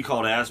probably be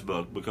called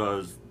Assbook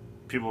because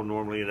people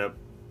normally end up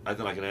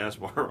acting like an ass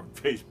more on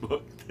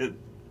Facebook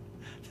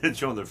than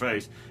showing their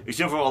face.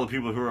 Except for all the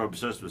people who are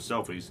obsessed with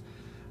selfies.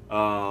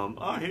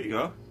 Oh, here you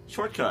go.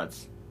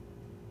 Shortcuts.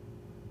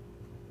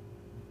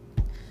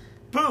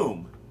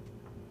 Boom.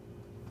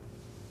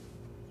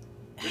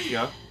 There you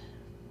go.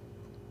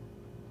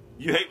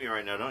 You hate me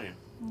right now, don't you?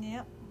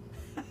 Yep.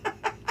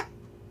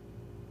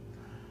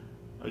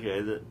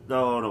 Okay,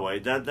 no,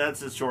 wait.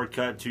 That's a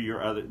shortcut to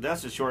your other.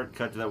 That's a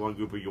shortcut to that one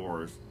group of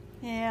yours.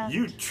 Yeah.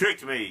 You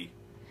tricked me.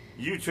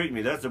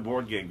 That's a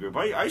board game group.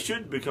 I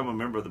should become a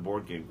member of the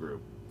board game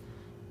group.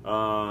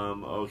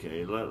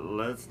 Okay.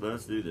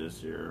 Let's do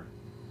this here.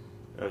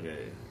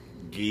 Okay.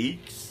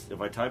 Geeks. If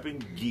I type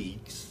in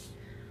geeks.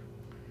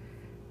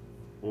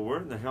 Well, where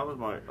in the hell is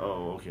my?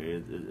 Oh, okay.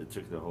 It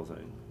took the whole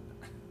thing.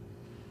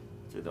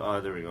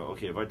 There we go.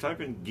 Okay, if I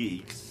type in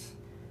geeks,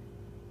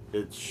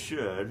 it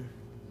should.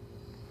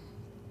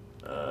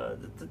 I'll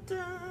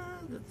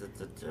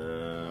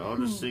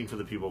just sing for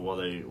the people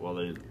while I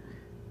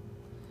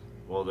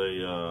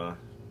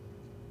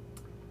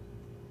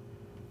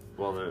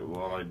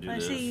do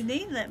this. See, you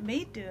need to let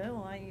me do it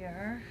while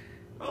you're.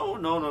 Oh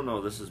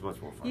no! This is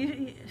much more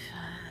fun.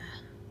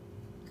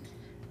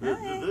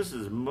 This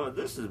is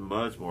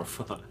much more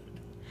fun.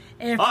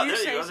 If there you you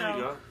say go.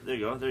 so. There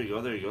you go.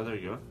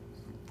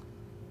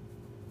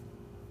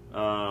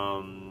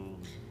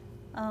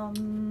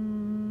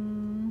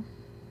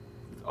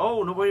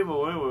 Oh no! Wait a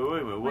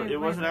minute. It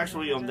wasn't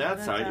actually on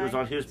that side. It was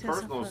on his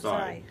personal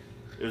side.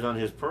 It was on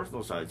his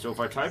personal side. So if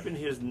I type in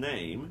his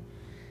name,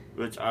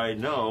 which I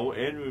know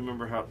and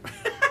remember how.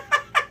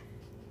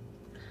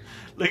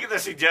 Look at the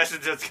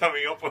suggestions that's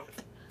coming up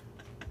with.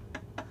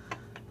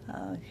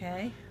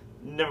 Okay.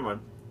 Never mind.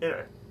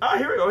 Anyway.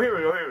 Here we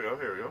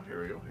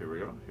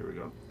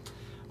go.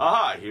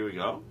 Aha, here we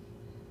go.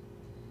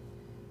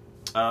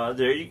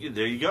 There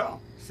you go.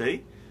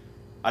 See?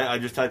 I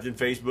just typed in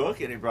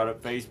Facebook, and it brought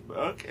up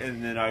Facebook,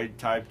 and then I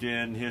typed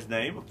in his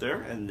name up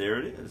there, and there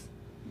it is.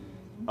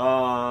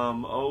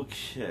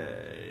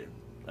 Okay.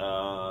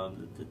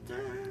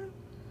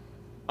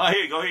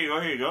 Here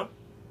you go.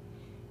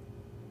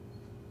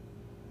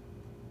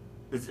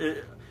 It's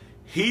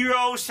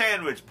Hero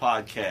Sandwich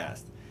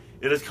Podcast.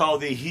 It is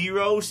called the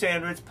Hero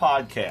Sandwich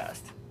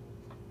Podcast.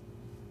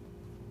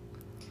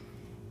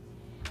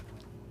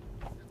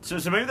 So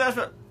maybe that's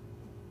what...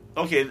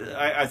 Okay,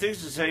 I think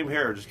it's the same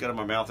hair. Just got in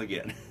my mouth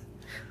again.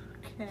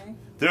 Okay.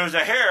 There's a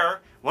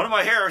hair. One of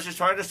my hairs is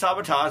trying to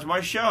sabotage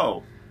my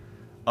show.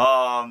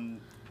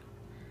 Like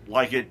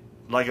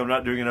I'm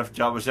not doing enough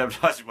job of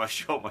sabotaging my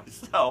show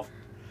myself.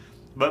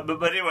 But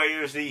anyway,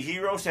 it was the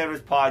Hero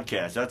Sandwich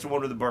Podcast. That's the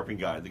one with the burping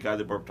guy, the guy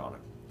that burped on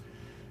it.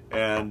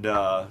 And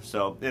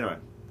so anyway,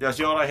 yeah.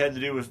 See, all I had to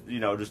do was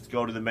just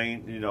go to the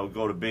main,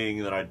 go to Bing,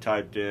 and then I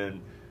typed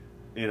in.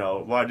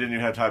 Well, I didn't even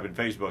have to type in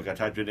Facebook. I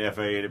typed in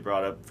FA and it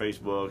brought up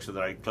Facebook, so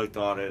then I clicked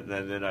on it,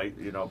 and then I,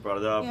 brought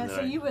it up. Yeah, and then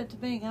so you went to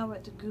Bing, I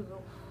went to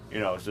Google.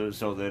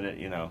 So then it,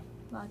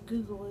 Like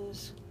Google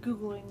is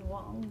Googling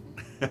wrong.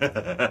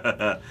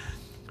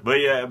 But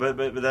yeah, but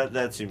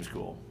that seems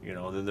cool.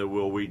 Then the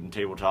Will Wheaton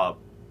tabletop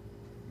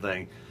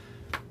thing.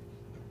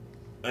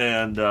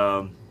 And,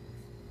 so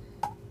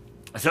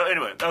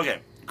anyway,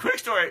 okay. Quick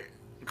story.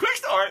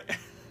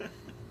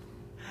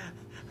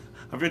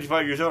 I'm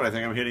 55 years old. I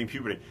think I'm hitting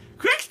puberty.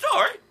 Quick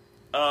story.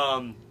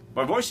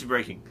 My voice is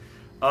breaking.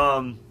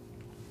 Oh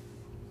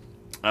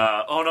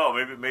no,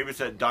 maybe it's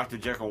that Dr.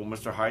 Jekyll and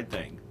Mr. Hyde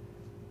thing.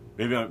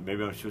 Maybe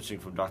I'm switching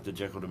from Dr.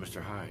 Jekyll to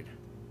Mr. Hyde.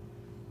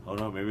 Oh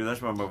no, maybe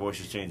that's why my voice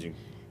is changing.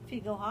 If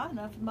you go high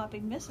enough, it might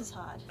be Mrs.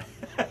 Hyde.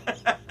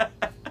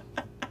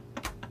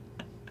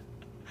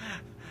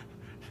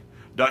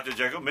 Dr.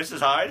 Jekyll, Mrs.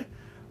 Hyde.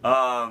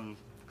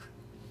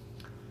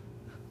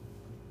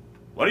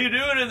 What are you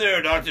doing in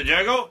there, Dr.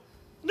 Jekyll?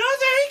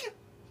 Nothing.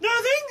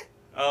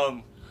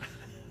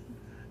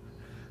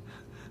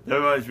 That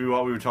reminds me of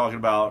what we were talking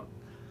about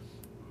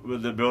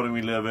with the building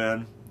we live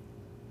in.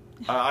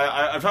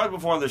 I've talked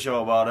before on the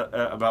show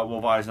about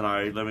Wolf Eyes and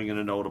I living in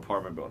an old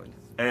apartment building,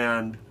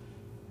 and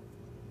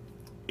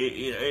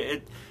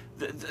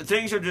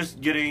things are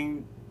just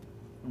getting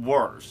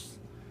worse,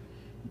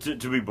 to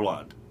be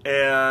blunt.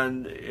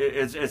 And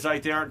it's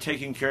like they aren't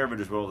taking care of it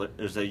as well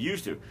as they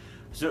used to.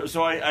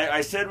 So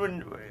I said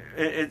when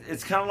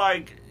it's kind of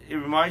like it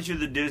reminds you of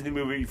the Disney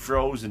movie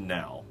Frozen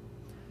now,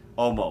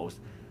 almost,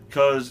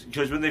 because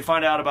when they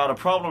find out about a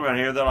problem around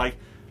here, they're like,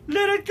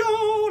 let it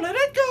go.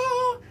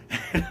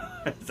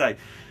 It's like,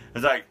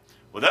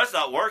 well, that's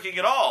not working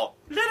at all.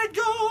 Let it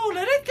go.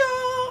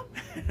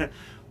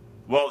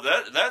 Well,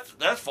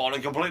 that's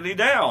falling completely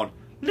down.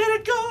 Let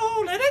it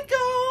go.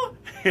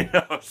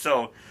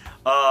 So,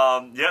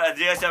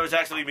 yes, that was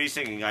actually me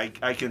singing.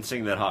 I can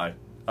sing that high.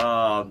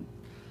 But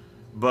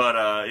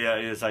yeah,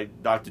 it's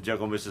like Dr.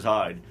 Jekyll, Mrs.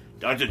 Hyde.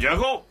 Dr.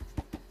 Jekyll,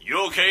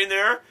 you okay in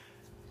there?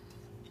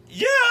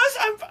 Yes,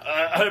 I'm fine.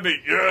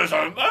 Yes,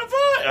 I'm fine.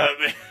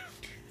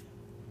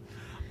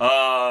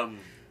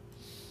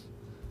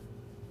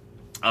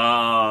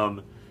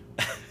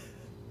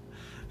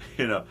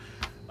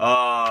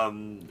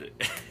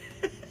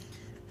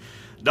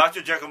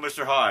 Dr. Jekyll,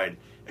 Mr. Hyde.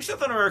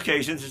 Except on rare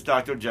occasions, it's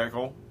Dr.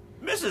 Jekyll,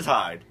 Mrs.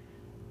 Hyde.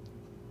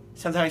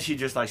 Sometimes she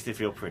just likes to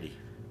feel pretty.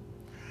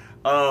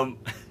 But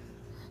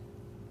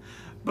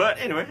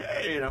anyway,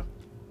 hey, what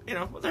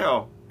the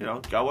hell?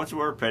 God wants to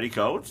wear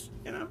petticoats.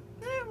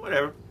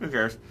 Whatever. Who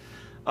cares?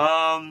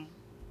 But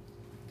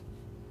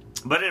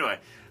anyway,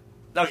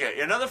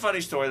 okay. Another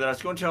funny story that I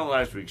was going to tell in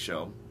last week's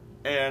show,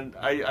 and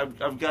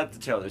I've got to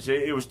tell this.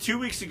 It was 2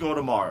 weeks ago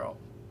tomorrow.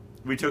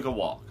 We took a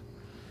walk,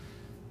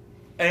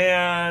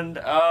 and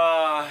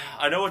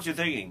I know what you're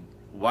thinking.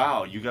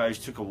 Wow, you guys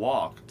took a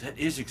walk. That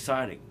is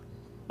exciting.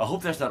 I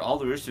hope that's not all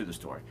there is to the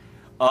story.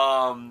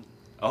 I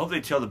hope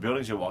they tell the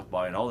buildings they walked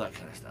by and all that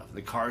kind of stuff,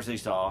 the cars they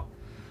saw.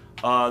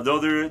 Though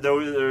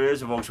there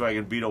is a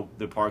Volkswagen Beetle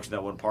that parks in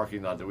that one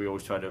parking lot that we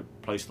always try to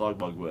play slug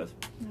bug with,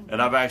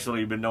 and I've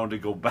actually been known to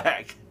go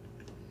back.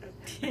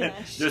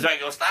 Just like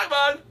go slug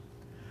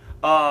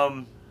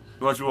bug.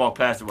 Once we walk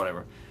past it,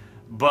 whatever.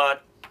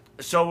 But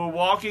so we're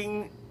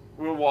walking.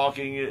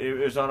 It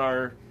was on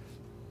our,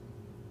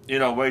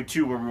 way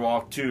to where we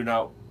walked to,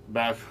 now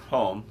back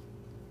home.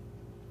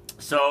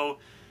 So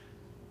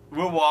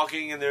we're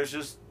walking, and there's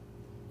this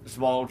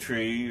small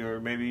tree,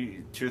 or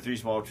maybe 2 or 3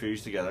 small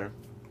trees together.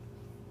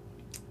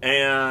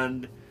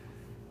 And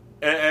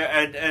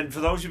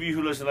for those of you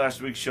who listened to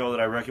last week's show that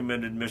I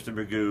recommended Mr.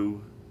 Magoo,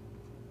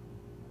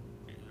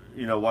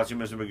 watching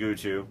Mr. Magoo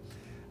too.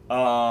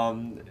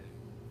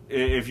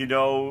 If you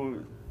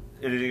know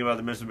anything about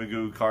the Mr.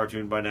 Magoo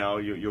cartoon by now,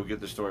 you'll get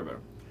the story better.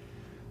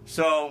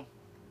 So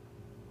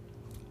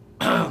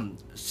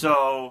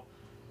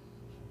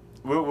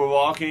we're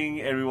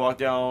walking, and we walk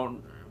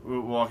down. We're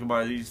walking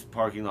by these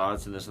parking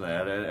lots and this and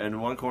that. And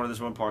in one corner of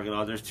this one parking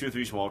lot, there's 2 or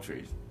 3 small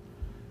trees.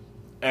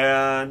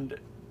 And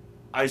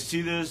I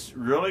see this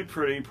really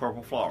pretty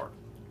purple flower.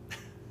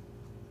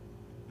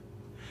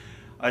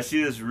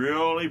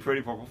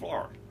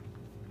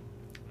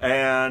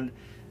 And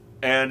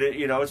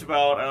it's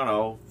about, I don't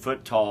know,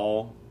 foot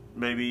tall,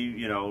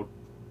 maybe,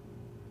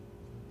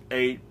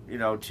 8,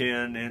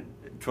 10, and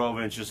 12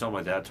 inches, something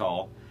like that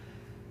tall.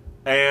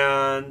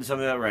 And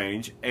something in that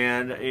range.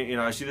 And,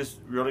 I see this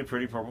really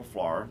pretty purple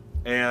flower.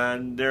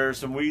 And there's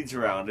some weeds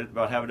around it,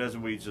 about half a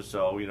dozen weeds or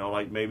so,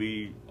 like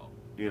maybe,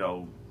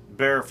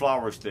 bare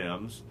flower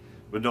stems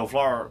with no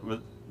flower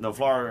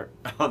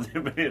on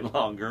them any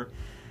longer.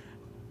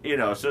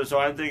 So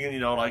I'm thinking,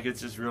 like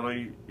it's just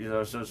really,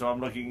 so I'm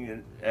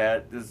looking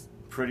at this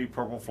pretty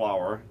purple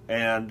flower,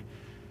 and,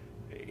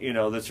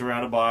 that's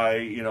surrounded by,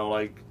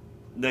 like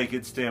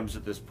naked stems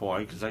at this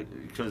point,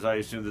 because I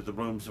assume that the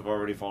blooms have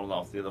already fallen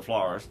off the other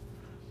flowers.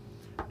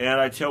 And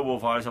I tell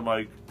Wolf Eyes, I'm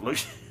like, look,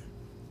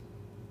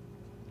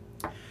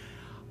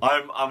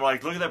 I'm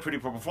like, look at that pretty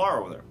purple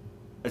flower over there.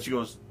 And she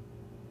goes,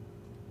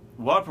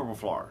 what purple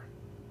flower?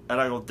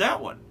 And I go,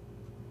 that one.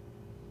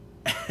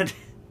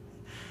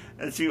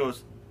 And she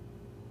goes,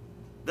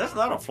 that's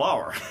not a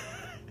flower.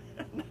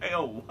 And I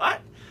go,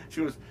 what?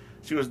 She goes,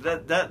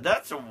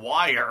 that's a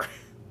wire.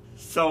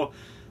 So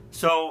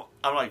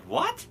I'm like,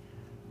 what?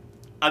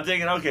 I'm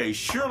thinking, okay,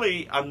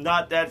 surely I'm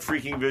not that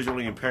freaking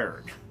visually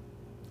impaired.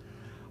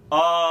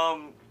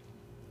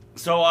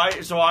 So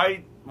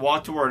I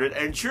walk toward it,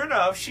 and sure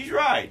enough, she's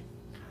right.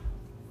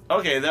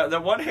 Okay,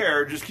 that one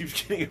hair just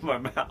keeps getting in my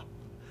mouth.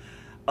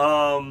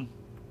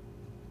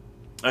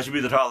 That should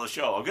be the title of the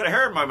show. I've got a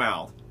hair in my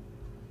mouth.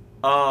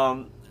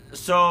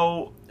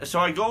 So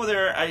I go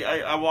there,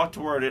 I walk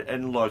toward it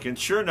and look, and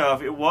sure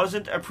enough, it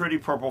wasn't a pretty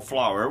purple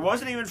flower. It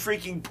wasn't even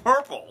freaking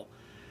purple.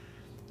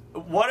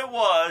 What it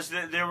was,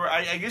 there were,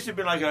 I guess it'd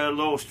been like a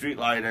little street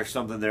light or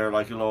something there,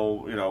 like a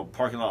little,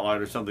 parking lot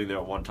light or something there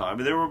at one time.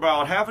 And there were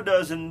about half a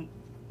dozen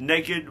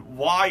naked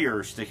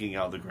wires sticking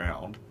out of the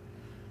ground.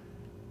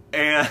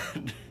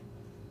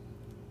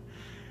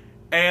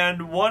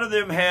 And one of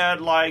them had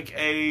like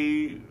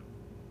a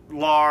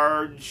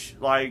large,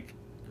 like,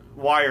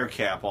 wire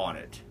cap on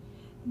it.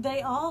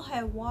 They all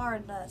had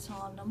wire nuts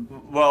on them.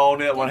 Well,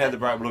 only that one had the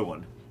bright blue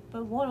one.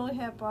 But one only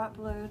had bright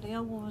blue. The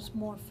other one was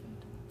more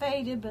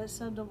faded, but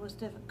some of them was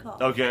different color.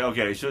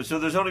 Okay. So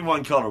there's only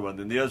one color one,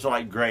 then the others are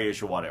like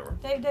grayish or whatever.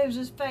 They was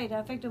just faded.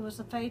 I think there was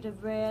a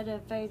faded red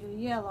and faded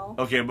yellow.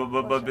 Okay, but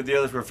the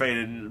others were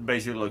faded and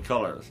basically look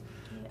colors.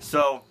 Yeah.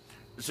 So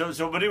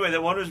but anyway,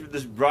 that one was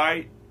this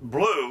bright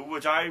blue,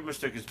 which I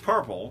mistook as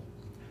purple,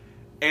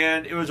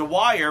 and it was a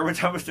wire,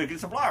 which I mistook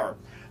as a flower.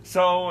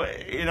 So,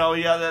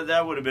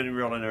 that would have been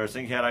real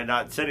interesting had I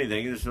not said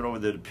anything. Just went over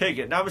there to pick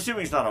it. Now, I'm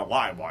assuming it's not a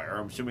live wire.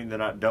 I'm assuming they're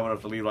not dumb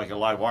enough to leave like a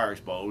live wire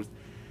exposed.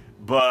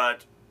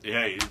 But,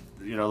 hey,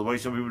 the way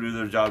some people do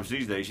their jobs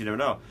these days, you never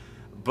know.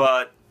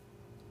 But,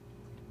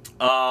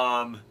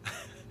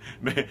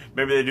 maybe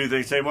they do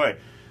things the same way.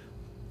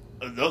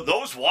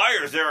 Those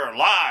wires there are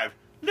live.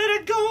 Let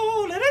it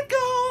go, let it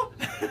go.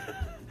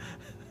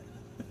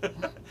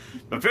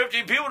 But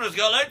 15 people just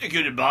got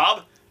electrocuted,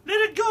 Bob. Let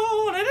it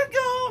go, let it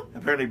go.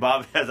 Apparently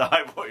Bob has a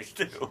high voice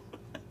too.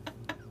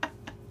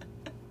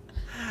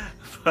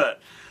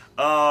 But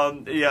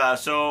I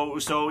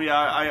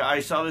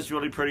saw this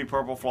really pretty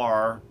purple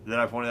flower that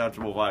I pointed out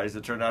to Wolf Eyes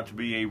that turned out to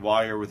be a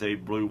wire with a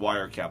blue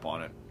wire cap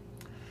on it.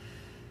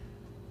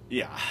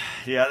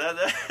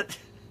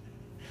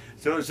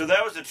 So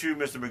that was the true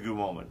Mr. Magoo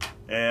moment.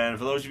 And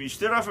for those of you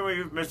still not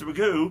familiar with Mr.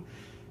 Magoo,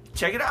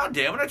 check it out,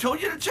 damn it. I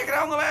told you to check it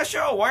out on the last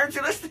show. Why aren't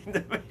you listening to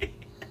me?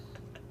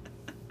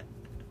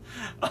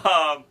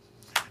 But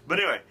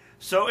anyway,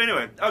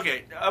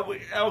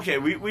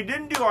 we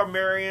didn't do our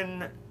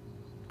Marion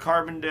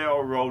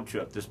Carbondale road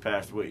trip this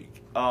past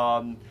week.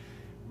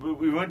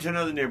 We went to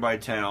another nearby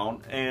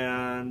town,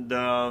 and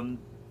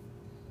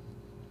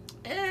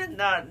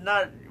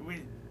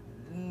we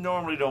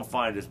normally don't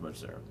find as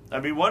much there.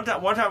 I mean, one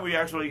time we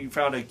actually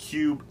found a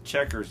cube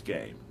checkers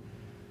game.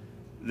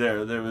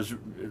 There was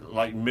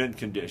like mint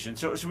condition.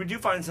 So we do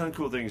find some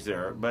cool things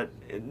there, but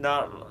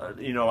not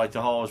like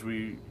the hauls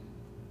we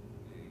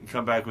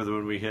come back with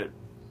when we hit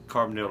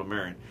Carbondale to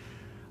Marion.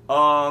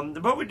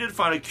 But we did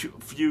find a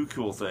few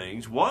cool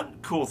things. One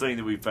cool thing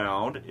that we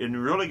found in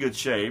really good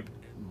shape,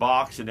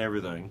 box and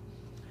everything,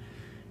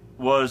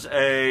 was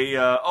a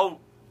oh,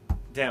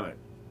 damn it!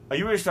 Are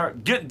you ready to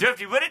start getting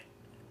drifty with it?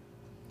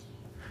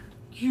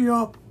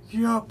 Yup.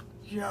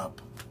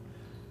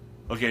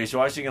 Okay,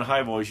 so I sing in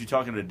high voice. You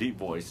talking in a deep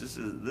voice. This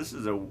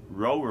is a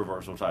role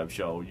reversal type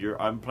show.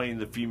 I'm playing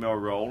the female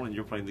role, and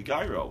you're playing the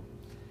guy role.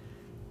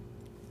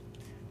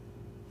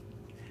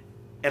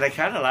 And I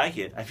kind of like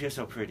it. I feel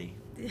so pretty.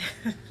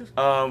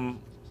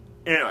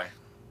 Anyway,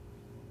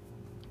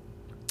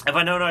 if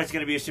I known I was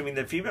going to be assuming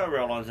the female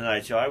role on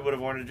tonight's show, I would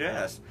have worn a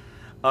dress.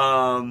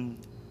 Plus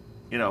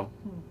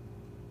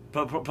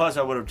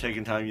I would have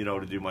taken time,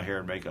 to do my hair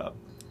and makeup,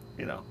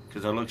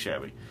 because I look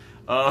shabby.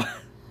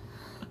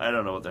 I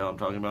don't know what the hell I'm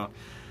talking about.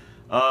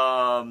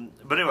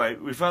 But anyway,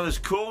 we found this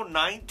cool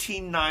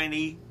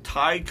 1990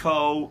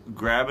 Tyco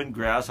Grabbing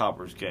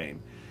Grasshoppers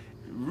game.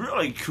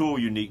 Really cool,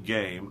 unique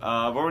game.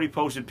 I've already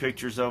posted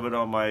pictures of it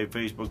on my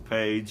Facebook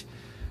page.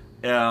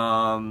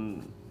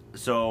 So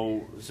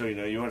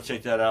you want to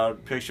check that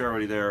out. Picture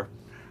already there.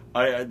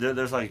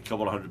 There's like a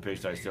couple of hundred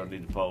pictures I still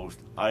need to post.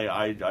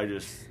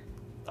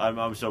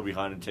 I'm so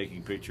behind in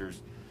taking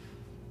pictures.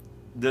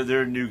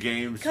 They're new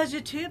games. Because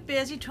you're too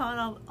busy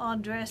trying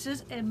on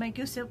dresses and make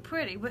yourself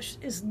pretty, which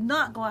is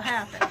not going to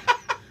happen.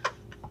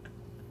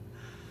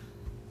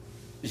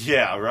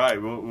 Yeah,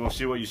 right. We'll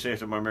see what you say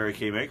after my Mary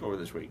Kay makeover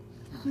this week.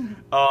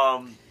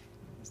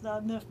 There's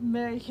not enough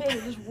Mary Kay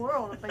in this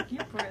world to make you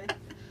pretty.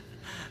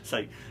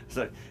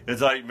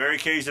 It's like Mary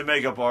Kay's a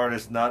makeup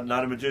artist, not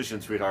a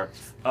magician, sweetheart.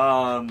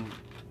 I'm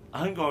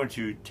going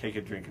to take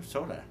a drink of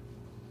soda.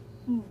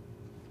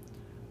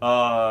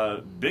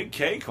 Big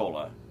K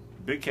Cola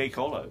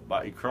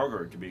by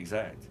Kroger, to be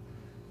exact.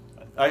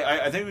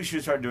 I think we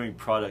should start doing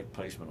product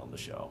placement on the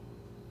show.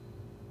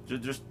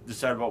 Just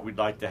decide what we'd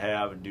like to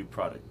have and do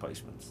product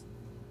placements.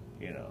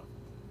 I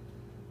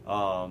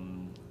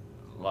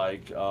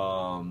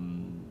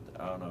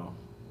don't know.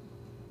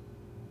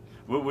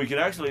 We could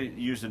actually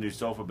use the new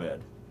sofa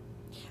bed.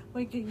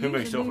 We could Who use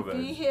makes a sofa new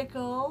beds?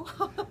 vehicle.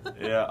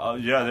 Yeah,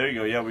 there you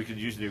go. Yeah, we could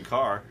use a new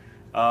car.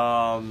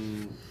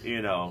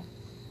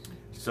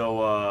 So,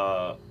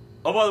 oh,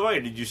 by the way,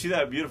 did you see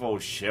that beautiful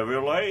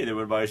Chevrolet that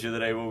went by us the other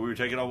day when we were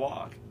taking a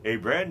walk? A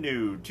brand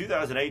new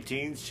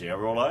 2018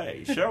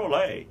 Chevrolet.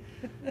 Chevrolet.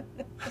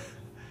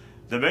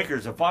 The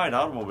makers of fine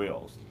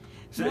automobiles.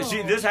 So, No,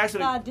 see, this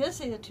actually... I did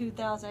see the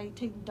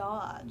 2018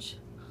 Dodge.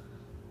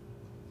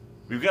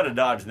 We've got a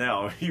Dodge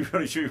now. Are you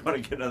really sure you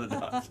want to get another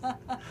Dodge?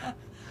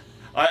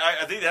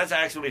 I think that's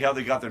actually how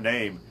they got their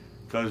name.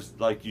 Because,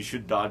 you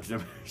should dodge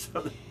them or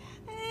something.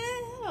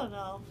 I don't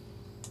know.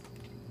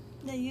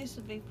 They used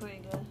to be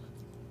pretty good.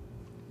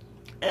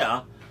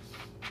 Yeah.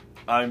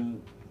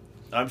 I'm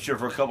sure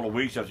for a couple of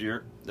weeks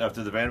after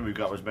the van we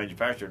got was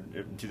manufactured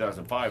in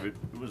 2005, it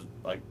was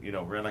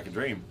ran like a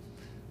dream.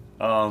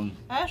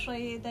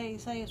 Actually, they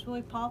say it's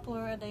really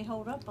popular and they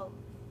hold up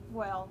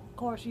well. Of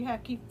course, you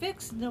have to keep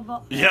fixing them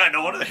up. Yeah,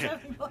 no wonder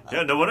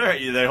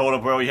they hold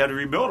up well. You had to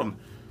rebuild them.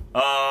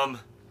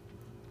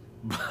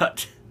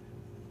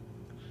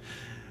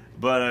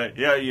 But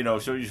yeah,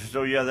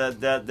 so yeah,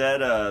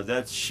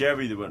 that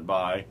Chevy that went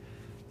by,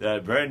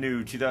 that brand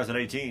new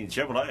 2018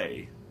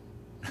 Chevrolet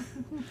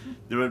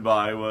that went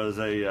by was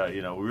a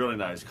really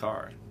nice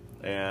car,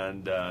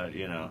 and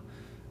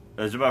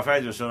as a matter of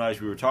fact, it was so nice.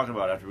 We were talking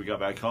about it after we got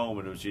back home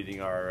and was eating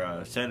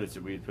our sandwich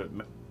that we had put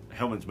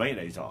Hellman's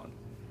mayonnaise on,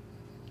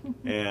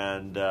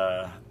 and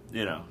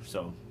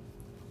so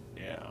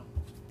yeah.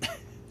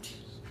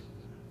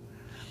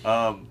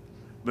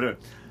 But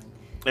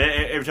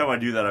every time I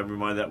do that, I'm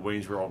reminded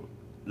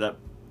that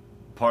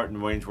part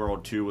in Wayne's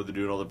World 2 where they're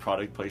doing all the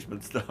product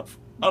placement stuff.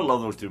 I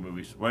love those two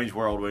movies. Wayne's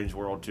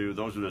World 2.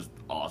 Those are just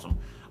awesome.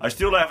 I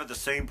still laugh at the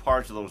same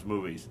parts of those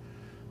movies.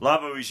 A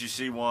lot of movies you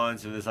see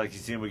once and it's like you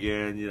see them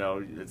again,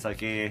 it's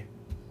like, I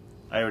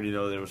already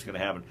know that was going to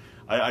happen.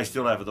 I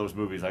still laugh at those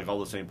movies, like all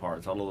the same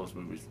parts. I love those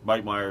movies.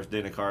 Mike Myers,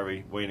 Dana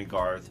Carvey, Wayne and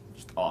Garth.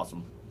 Just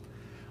awesome.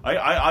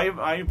 I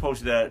haven't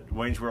posted that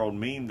Wayne's World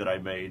meme that I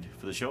made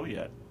for the show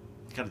yet.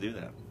 Got to do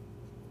that.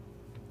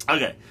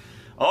 Okay.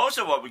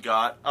 Also, what we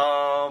got,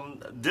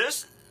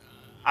 this,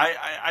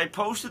 I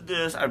posted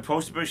this. I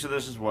posted a picture of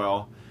this as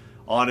well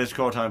on It's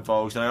Call Time,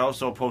 folks. And I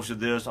also posted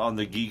this on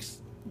the Geeks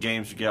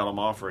Games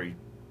Gallimaufry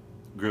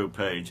group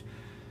page.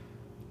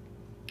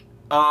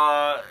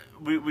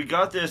 We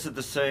got this at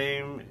the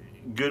same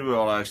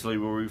Goodwill, actually,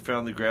 where we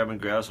found the Grabbing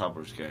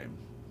Grasshoppers game.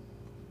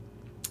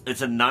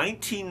 It's a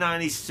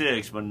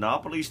 1996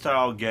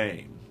 Monopoly-style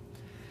game.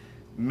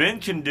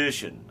 Mint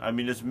condition. I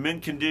mean, it's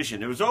mint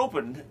condition. It was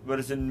open, but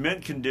it's in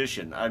mint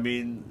condition. I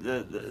mean,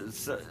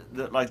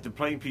 the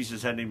playing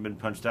pieces hadn't even been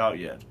punched out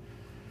yet.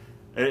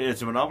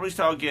 It's a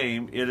Monopoly-style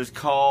game. It is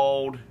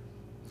called...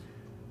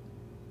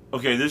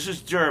 Okay, this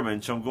is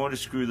German, so I'm going to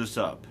screw this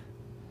up.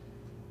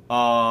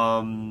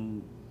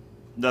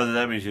 Not that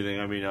that means anything.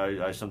 I mean,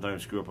 I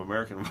sometimes screw up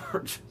American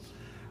words.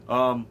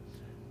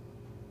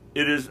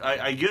 It is,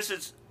 I guess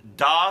it's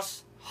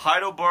Das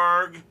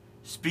Heidelberg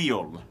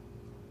Spiel.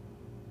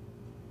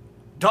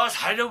 Das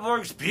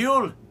Heidelberg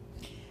Spiel?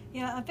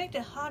 Yeah, I think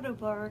that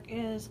Heidelberg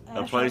is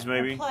A place,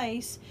 maybe? A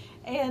place,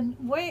 and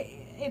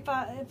if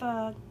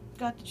I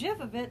got the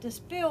gist of it, the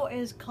Spiel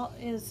is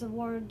the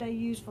word they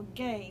use for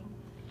game.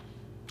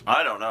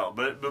 I don't know,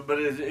 but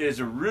it's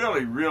a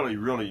really, really,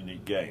 really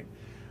neat game.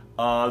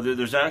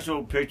 There's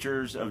actual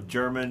pictures of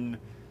German.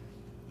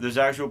 There's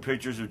actual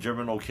pictures of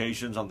German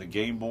locations on the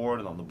game board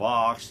and on the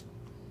box.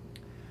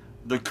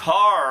 The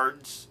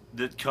cards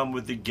that come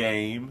with the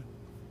game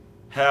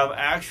have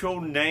actual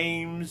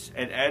names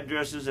and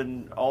addresses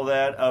and all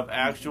that of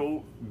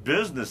actual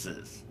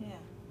businesses. Yeah.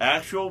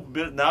 Actual,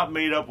 not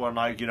made up one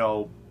like,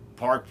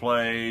 Park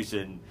Place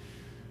and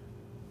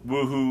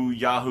Woohoo,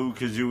 Yahoo,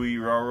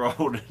 Kazooie,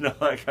 Railroad, and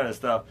all that kind of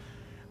stuff.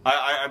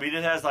 I mean,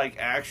 it has like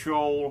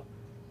actual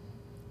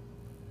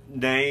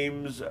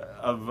names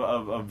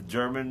of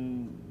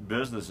German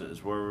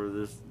businesses where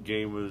this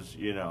game was,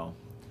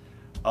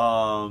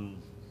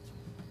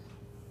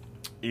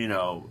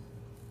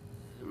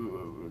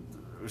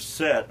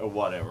 set or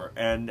whatever,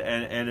 and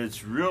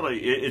it's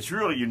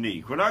really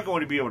unique. We're not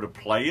going to be able to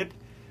play it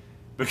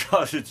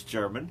because it's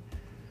German.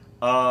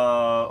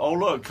 Oh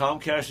look,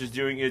 Comcast is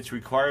doing its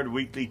required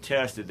weekly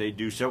test that they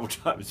do several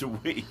times a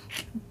week.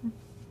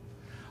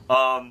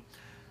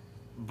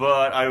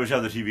 But I always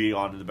have the TV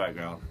on in the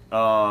background.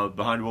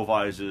 Behind Wolf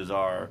Eyes is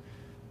our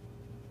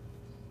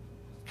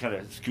kind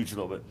of scooch a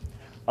little bit.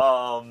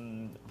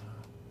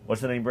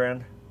 What's the name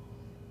brand?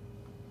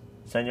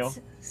 Sanyo?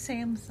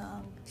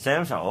 Samsung.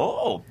 Samsung.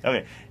 Oh,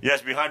 okay.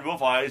 Yes, behind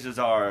Wolf Eyes is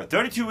our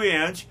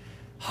 32-inch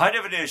high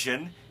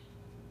definition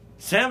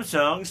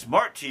Samsung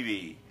Smart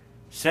TV.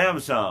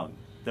 Samsung,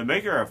 the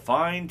maker of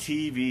fine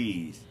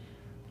TVs.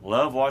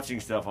 Love watching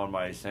stuff on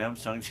my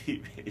Samsung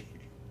TV.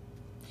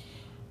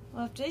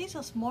 Well, if these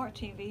are smart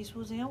TVs,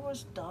 was they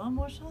almost dumb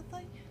or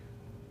something?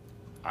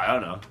 I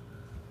don't know.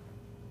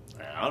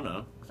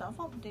 'Cause I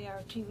thought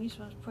their TVs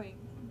was pretty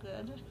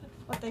good.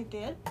 What they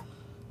did.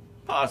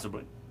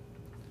 Possibly.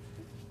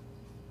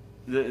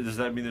 Does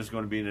that mean there's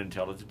going to be an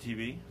intelligent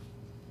TV?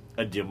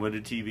 A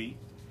dim-witted TV?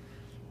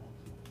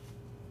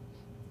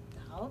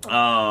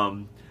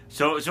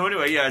 So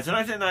anyway, yeah, it's a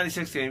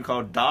 1996 game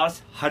called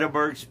Das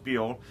Heidelberg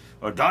Spiel,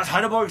 or Das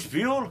Heidelberg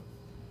Spiel.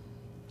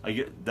 I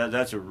get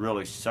that's a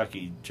really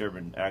sucky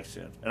German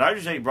accent, and I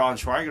just ate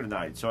Braunschweiger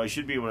tonight, so I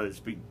should be able to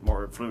speak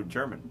more fluent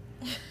German,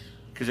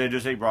 because I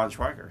just ate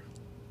Braunschweiger,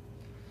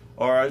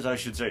 or as I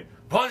should say,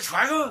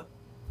 Braunschweiger.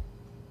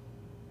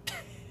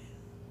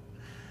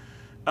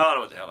 I don't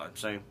know what the hell I'm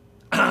saying.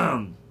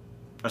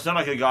 I sound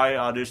like a guy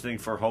auditioning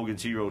for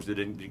Hogan's Heroes that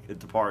didn't get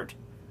the part.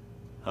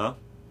 Huh?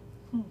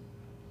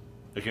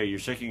 Okay, you're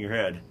shaking your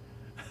head.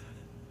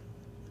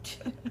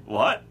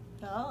 What?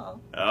 Oh.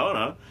 I don't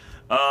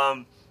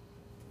know.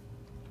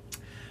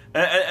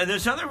 And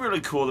there's something really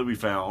cool that we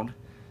found.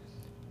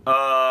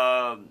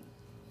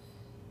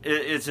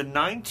 It's a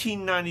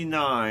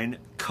 1999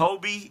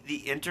 Kobe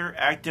the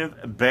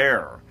Interactive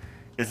Bear.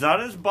 It's not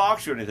in its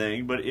box or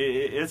anything, but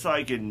it's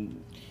like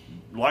in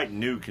light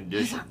new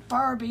condition. It's a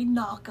Furby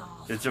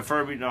knockoff. It's a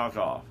Furby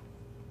knockoff.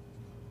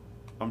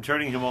 I'm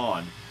turning him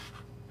on.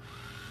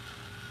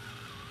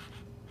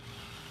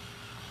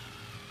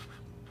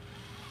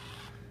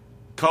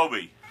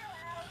 Kobe.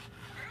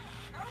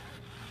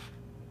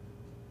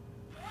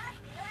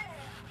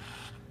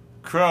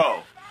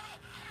 Crow.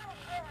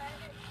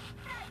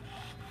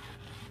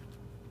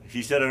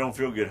 He said I don't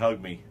feel good.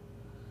 Hug me.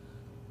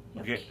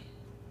 Okay.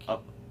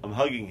 I'm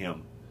hugging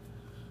him.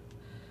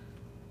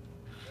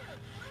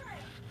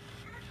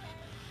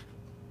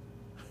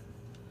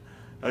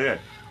 Okay.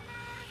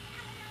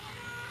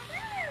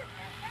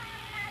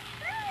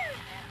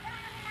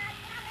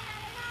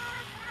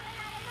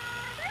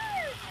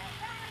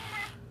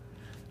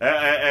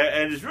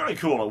 And it's really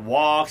cool. It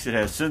walks. It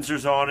has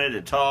sensors on it.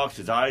 It talks.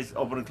 Its eyes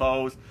open and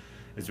close.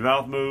 Its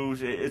mouth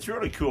moves. It's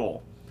really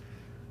cool.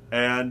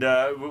 And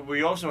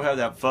we also have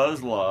that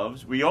Fuzz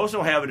loves. We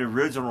also have an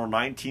original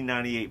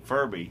 1998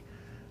 Furby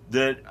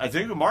that I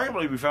think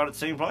remarkably we found at the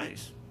same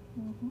place.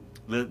 Mm-hmm.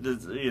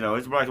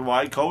 It's black and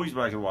white. Kobe's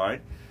black and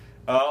white.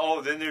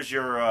 Then there's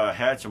your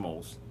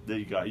Hatchimals that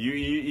you got. You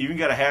even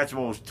got a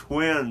Hatchimals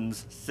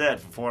Twins set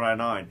for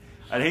 $4.99.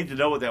 I'd hate to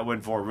know what that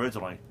went for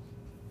originally.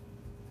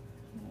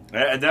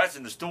 And that's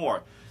in the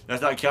store.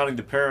 That's not counting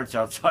the parents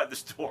outside the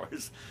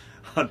stores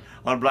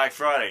on Black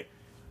Friday.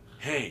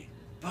 Hey,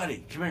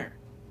 buddy, come here.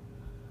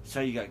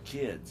 So you got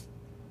kids.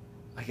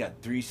 I got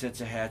 3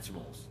 sets of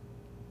Hatchimals.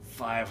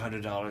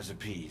 $500 a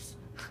piece.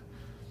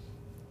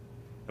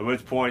 At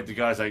which point the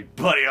guy's like,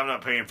 buddy, I'm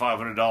not paying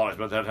 $500.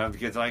 By that time the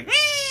kid's like,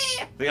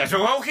 the guy's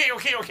like, okay.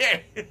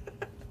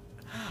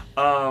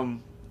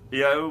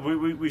 Yeah,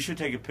 we should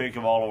take a pic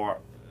of all of our,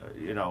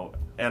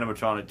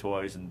 animatronic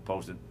toys and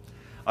post it.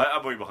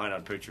 I'm way behind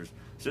on pictures.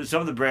 So some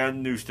of the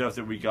brand new stuff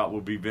that we got will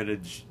be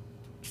vintage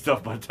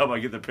stuff by the time I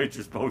get the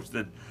pictures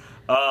posted.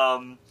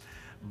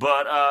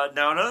 But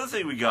now another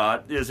thing we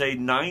got is a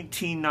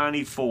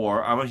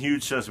 1994. I'm a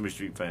huge Sesame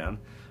Street fan.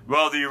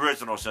 Well, the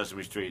original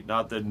Sesame Street,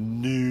 not the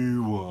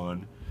new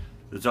one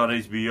that's on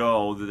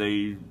HBO that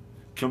they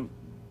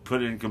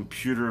put in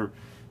computer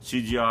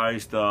CGI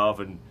stuff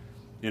and,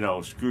 you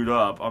know, screwed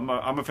up. I'm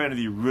a fan of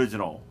the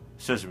original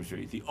Sesame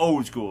Street, the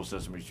old school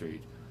Sesame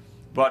Street.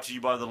 Brought to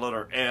you by the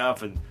letter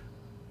F and,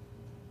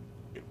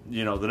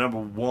 you know, the number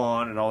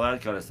 1 and all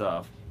that kind of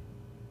stuff.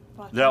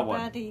 Brought That you one.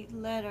 by the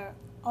letter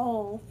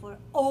O for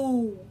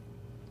old.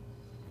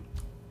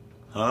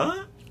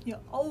 Huh? You're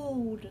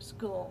old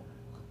school.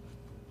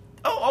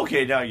 Oh,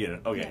 okay, now I get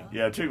it. Okay,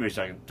 yeah, it took me a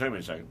second.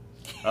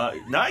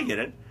 Now I get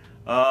it.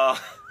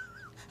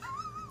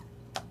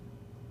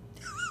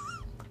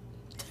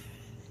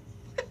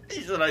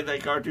 He's like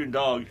that cartoon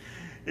dog,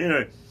 you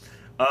know,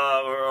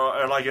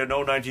 or like an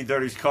old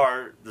 1930s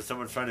car that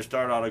someone's trying to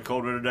start on a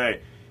cold winter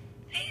day.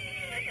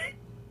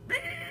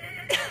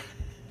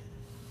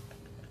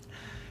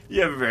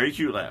 You have a very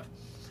cute laugh,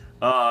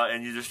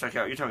 and you just stuck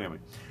out your tongue at me.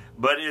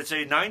 But it's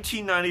a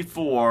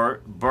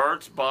 1994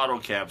 Burt's Bottle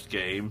Caps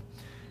game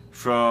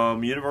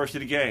from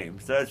University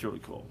Games. That's really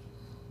cool.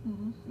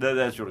 Mm-hmm.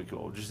 That's really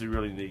cool. Just a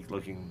really neat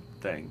looking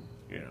thing,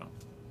 you know.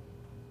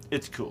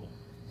 It's cool.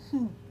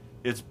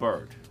 It's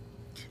Bert.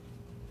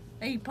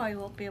 And you probably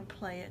won't be able to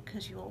play it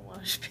because you won't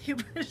want to be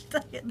able to stay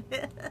in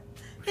it.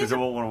 Because I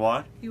won't want to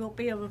what? You won't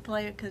be able to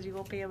play it because you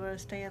won't be able to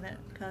stay in it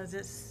because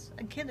it's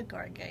a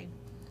kindergarten game.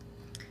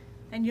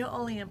 And you're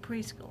only in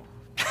preschool.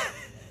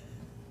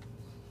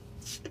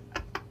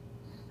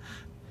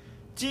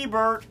 Gee,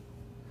 Bert.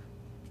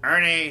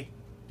 Ernie.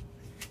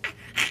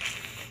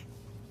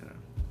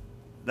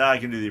 Now I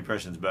can do the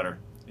impressions better,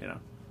 you know,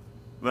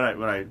 when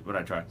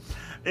I try.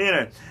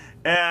 Anyway,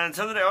 and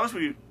something else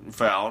we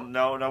found.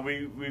 Now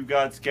we've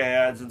got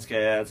scads of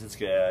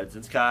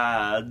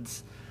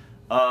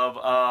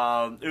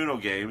Uno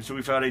games. So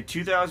we found a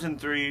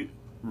 2003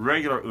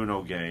 regular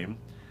Uno game.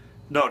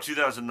 No,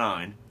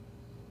 2009.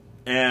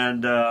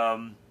 And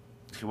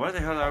why the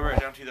hell did I write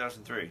down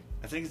 2003?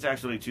 I think it's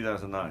actually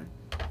 2009.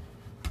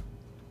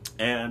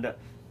 And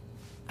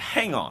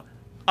hang on,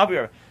 I'll be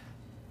right.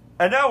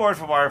 And now a word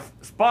from our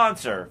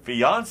sponsor,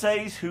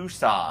 Fiancés Who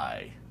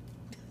Sigh.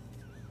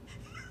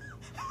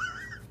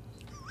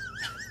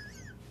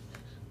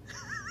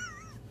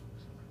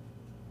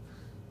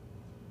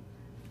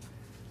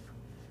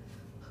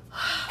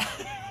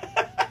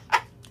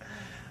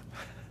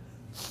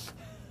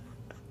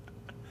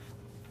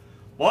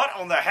 What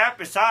on the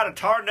happy side of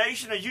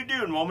tarnation are you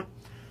doing, woman?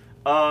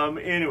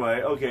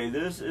 Anyway, okay,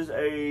 this is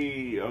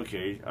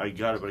okay, I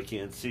got it, but I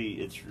can't see.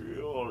 It's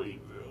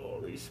really,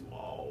 really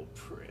small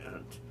print.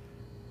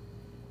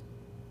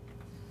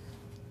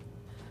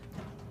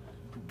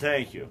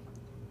 Thank you.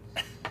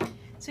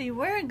 So you're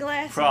wearing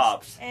glasses.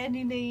 Props. And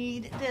you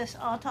need this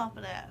on top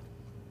of that.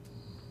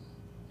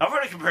 I've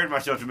already compared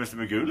myself to Mr.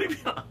 Magoo. Leave me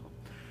alone.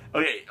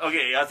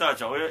 Okay, I thought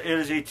so. It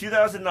is a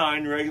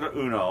 2009 regular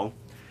Uno,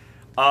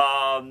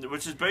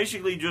 which is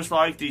basically just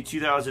like the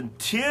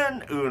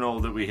 2010 Uno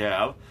that we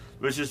have,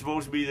 which is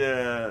supposed to be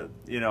the,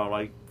 you know,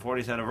 like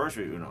 40th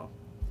anniversary Uno.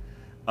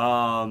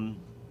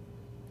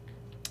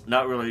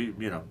 Not really,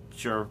 you know,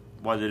 sure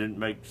why they didn't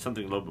make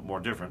something a little bit more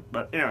different,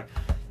 but anyway.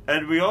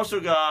 And we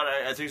also got,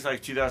 I think it's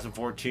like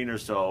 2014 or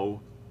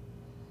so,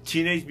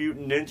 Teenage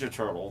Mutant Ninja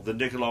Turtle, the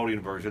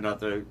Nickelodeon version,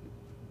 not the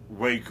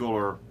way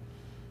cooler,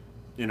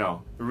 you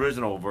know,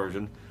 original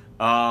version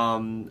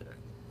of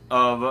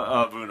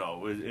Uno.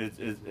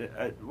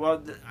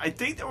 Well, I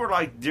think there were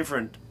like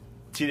different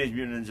Teenage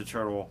Mutant Ninja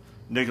Turtle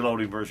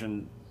Nickelodeon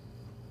version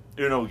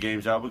Uno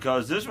games out,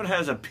 because this one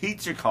has a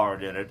pizza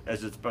card in it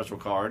as its special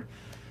card,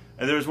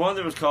 and there was one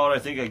that was called, I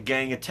think, a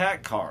Gang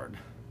Attack card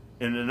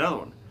in another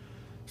one.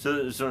 So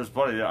it's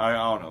funny.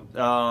 I don't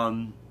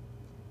know.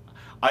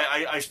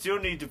 I still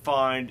need to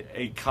find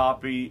a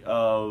copy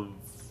of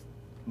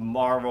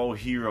Marvel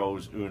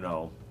Heroes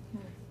Uno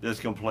that's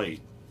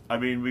complete. I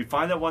mean, we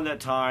find that one that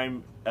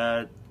time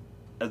at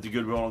the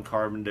Goodwill in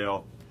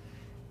Carbondale.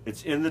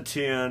 It's in the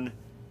tin.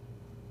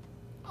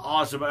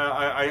 Awesome.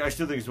 I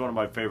still think it's one of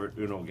my favorite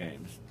Uno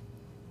games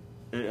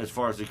as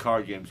far as the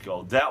card games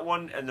go. That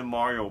one and the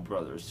Mario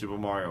Brothers, Super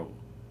Mario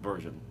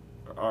version,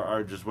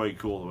 are just way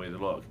cool the way they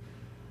look.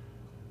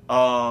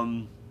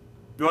 Well,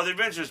 the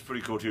Adventure is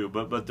pretty cool too,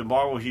 but the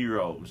Marvel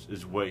Heroes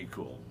is way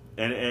cool,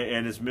 and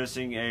it's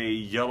missing a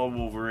yellow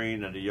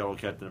Wolverine and a yellow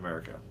Captain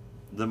America,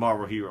 the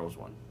Marvel Heroes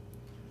one.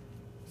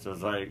 So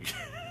it's like,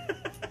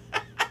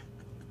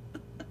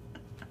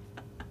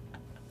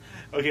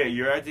 okay,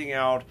 you're acting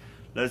out.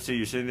 Let's see,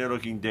 you're sitting there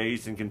looking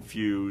dazed and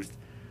confused,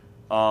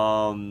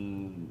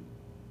 and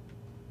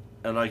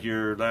like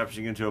you're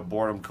lapsing into a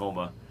boredom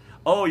coma.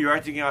 Oh, you're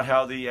acting out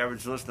how the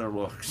average listener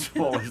looks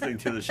while listening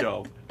to the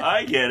show.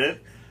 I get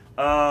it.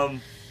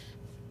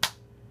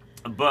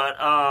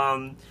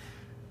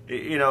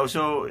 You know,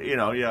 so, you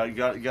know, yeah, you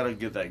gotta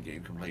get that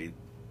game complete.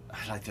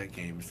 I like that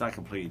game. It's not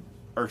complete.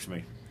 Irks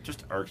me.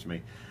 Just irks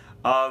me.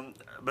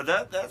 But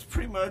that's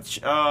pretty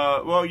much,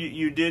 well,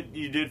 you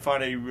did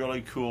find a really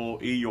cool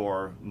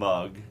Eeyore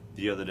mug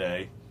the other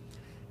day.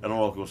 at a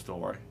local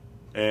store.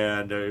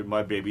 And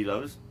my baby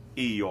loves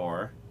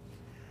Eeyore.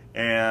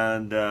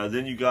 And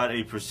then you got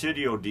a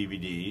Presidio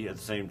DVD at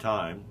the same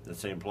time, the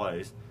same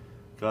place,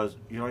 because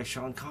you like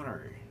Sean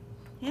Connery.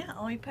 Yeah,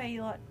 only pay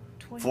you like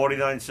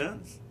 49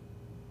 cents.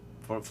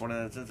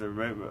 49 cents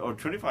or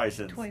 25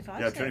 cents. 25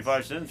 yeah, cents.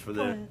 25 cents for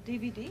the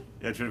DVD.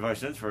 Yeah, 25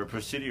 cents for a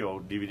Presidio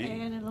DVD.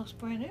 And it looks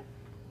brand new.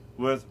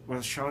 With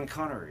Sean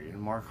Connery and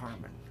Mark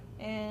Harmon.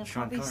 And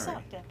Sean probably Connery.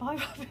 sucked at.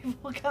 Probably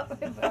people got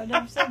rid of it. I've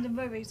never seen the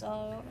movie, so I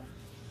don't know.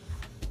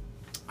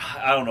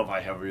 I don't know if I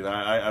have either.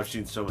 I've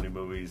seen so many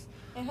movies.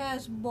 It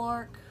has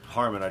Mark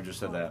Harmon, I just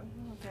said that.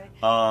 Okay.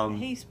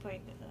 He's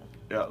pretty good.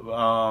 Yeah.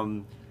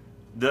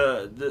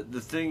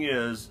 The thing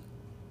is,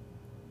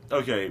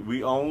 okay,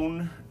 we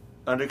own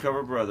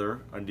Undercover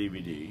Brother on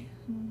DVD.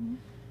 Mm-hmm.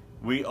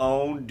 We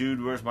own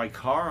Dude, Where's My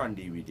Car on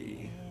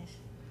DVD. Yes.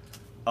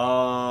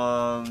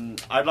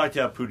 I'd like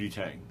to have Pootie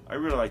Tang. I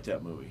really like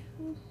that movie.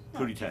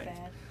 Not Pootie too Tang.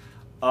 bad.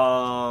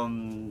 I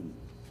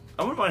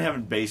wouldn't mind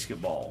having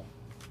Basketball.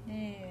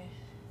 Yeah.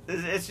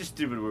 It's just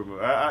stupid weird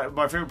movie.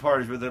 My favorite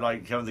part is when they're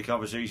like having the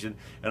conversation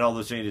and all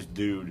they're saying is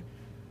dude.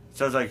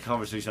 Sounds like a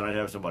conversation I'd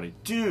have with somebody.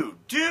 Dude.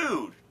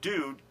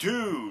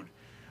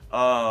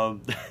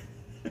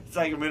 It's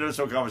like a minute or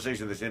so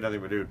conversation. They say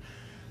nothing but dude.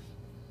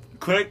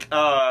 Quick,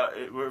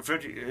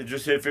 it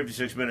just hit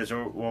 56 minutes.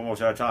 We're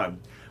almost out of time.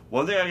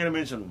 One thing I got to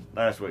mention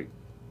last week.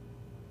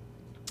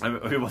 I'm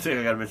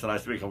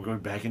going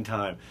back in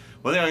time.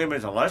 One thing I got to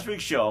mention on last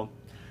week's show,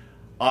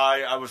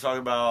 I was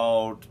talking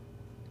about.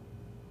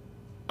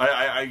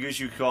 I guess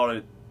you could call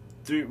it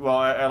three. Well,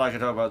 I like to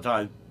talk about the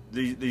time.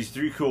 These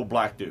three cool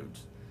black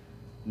dudes: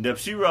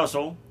 Nipsey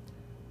Russell,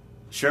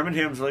 Sherman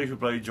Hemsley, who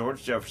played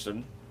George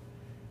Jefferson,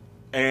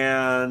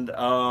 and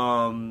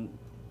God,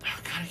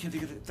 I can't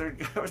think of the third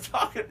guy I was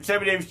talking.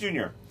 Sammy Davis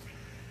Jr.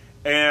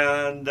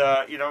 And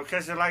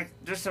because they're like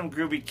just some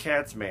groovy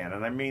cats, man,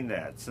 and I mean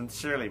that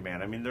sincerely,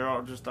 man. I mean they're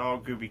all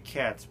groovy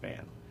cats,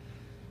 man.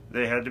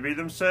 They had to be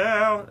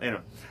themselves,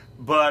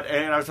 But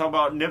I was talking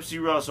about Nipsey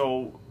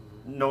Russell.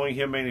 Knowing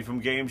him mainly from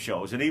game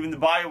shows, and even the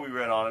bio we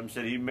read on him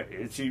said he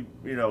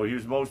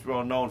was most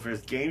well known for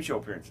his game show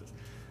appearances.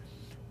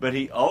 But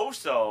he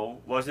also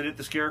wasn't it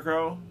the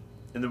Scarecrow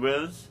in The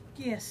Wiz?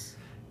 Yes.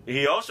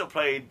 He also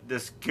played the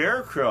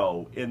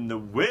Scarecrow in The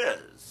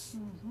Wiz.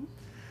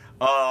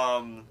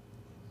 Mm-hmm.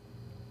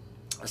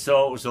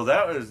 So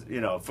that was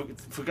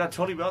forgot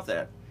totally about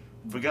that.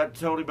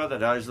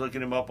 I was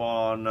looking him up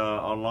on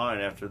online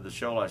after the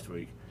show last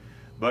week.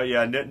 But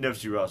yeah,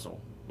 Nipsey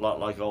Russell,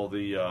 like all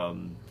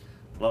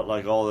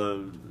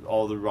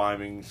the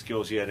rhyming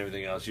skills he had and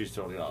everything else. He's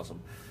totally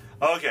awesome.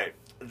 Okay,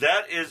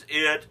 that is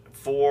it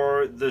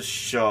for the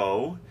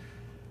show.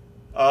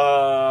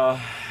 I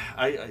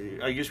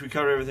guess we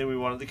covered everything we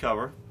wanted to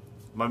cover.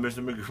 My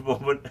Mr. Magoo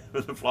moment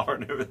with the flower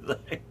and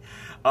everything.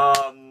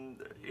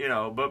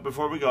 But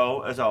before we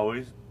go, as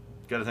always,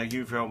 gotta thank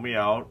you for helping me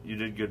out. You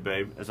did good,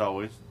 babe, as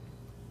always.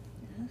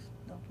 Yes,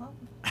 no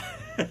problem.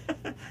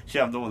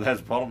 Yeah, I'm the one that has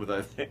a problem with that,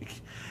 I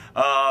think.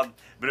 But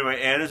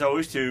anyway, and as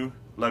always, too,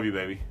 love you,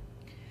 baby.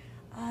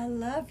 I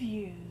love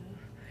you,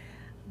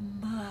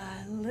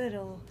 my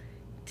little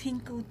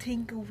tinkle,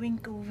 tinkle,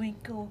 winkle,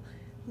 winkle,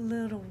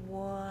 little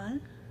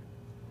one.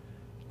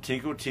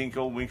 Tinkle,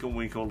 tinkle, winkle,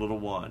 winkle, little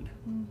one.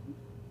 Mm-hmm.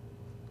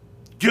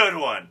 Good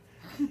one.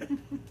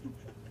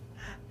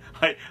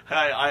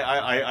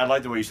 I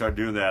like the way you started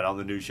doing that on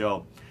the new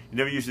show. You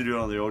never used to do it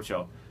on the old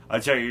show. I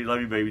tell you,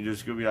 love you, baby.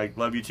 Just gonna be like,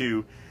 love you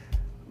too,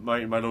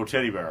 my little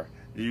teddy bear.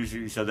 You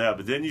usually said that,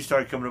 but then you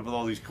started coming up with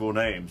all these cool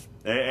names,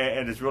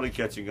 and it's really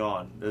catching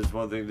on. That's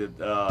one thing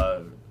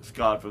that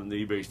Scott from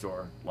the eBay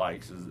store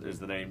likes is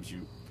the names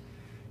you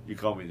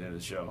call me at the end of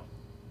the show.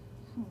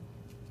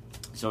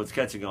 So it's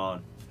catching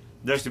on.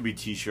 There should be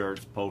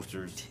T-shirts,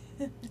 posters,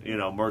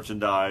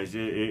 merchandise.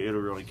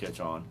 It'll really catch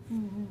on.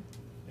 Mm-hmm.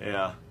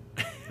 Yeah,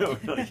 it'll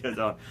really catch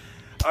on.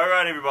 All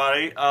right,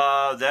 everybody.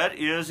 That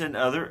is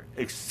another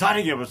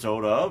exciting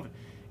episode of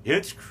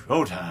It's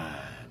Crow Time.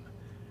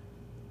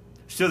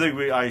 Still think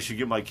I should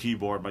get my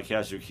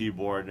Casio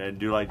keyboard, and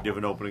do like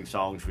different opening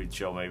songs for each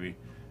show, maybe,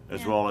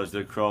 as well as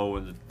the crow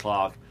and the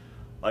clock.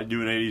 Like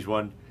do an '80s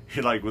one,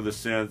 like with a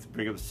synth,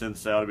 bring up the synth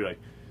sound, and be like,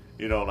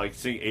 like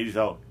sing '80s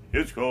out.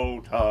 It's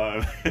go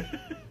time.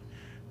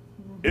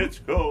 It's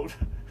go.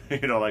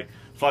 Like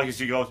Flocky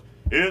C goes.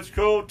 It's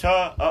go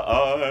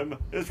time.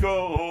 It's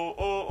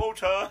go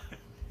time.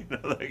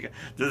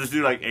 Just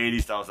do like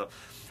 '80s style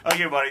stuff.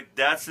 Okay, buddy,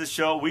 that's the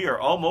show. We are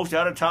almost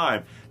out of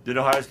time. Didn't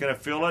know how I was going to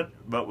feel it,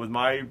 but with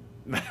my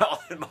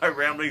mouth and my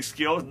rambling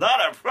skills, not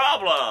a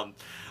problem.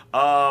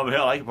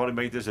 Hell, I could probably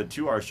make this a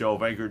 2-hour show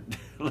if Anchor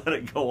let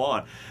it go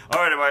on. All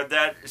right, everybody,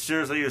 that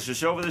seriously is the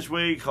show for this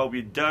week. Hope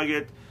you dug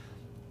it.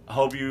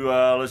 Hope you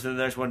listen to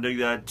the next one, dig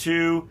that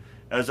too.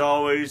 As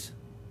always,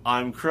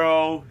 I'm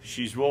Crow.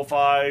 She's Wolf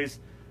Eyes.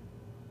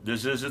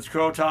 This is It's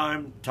Crow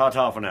Time.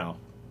 Ta-ta for now.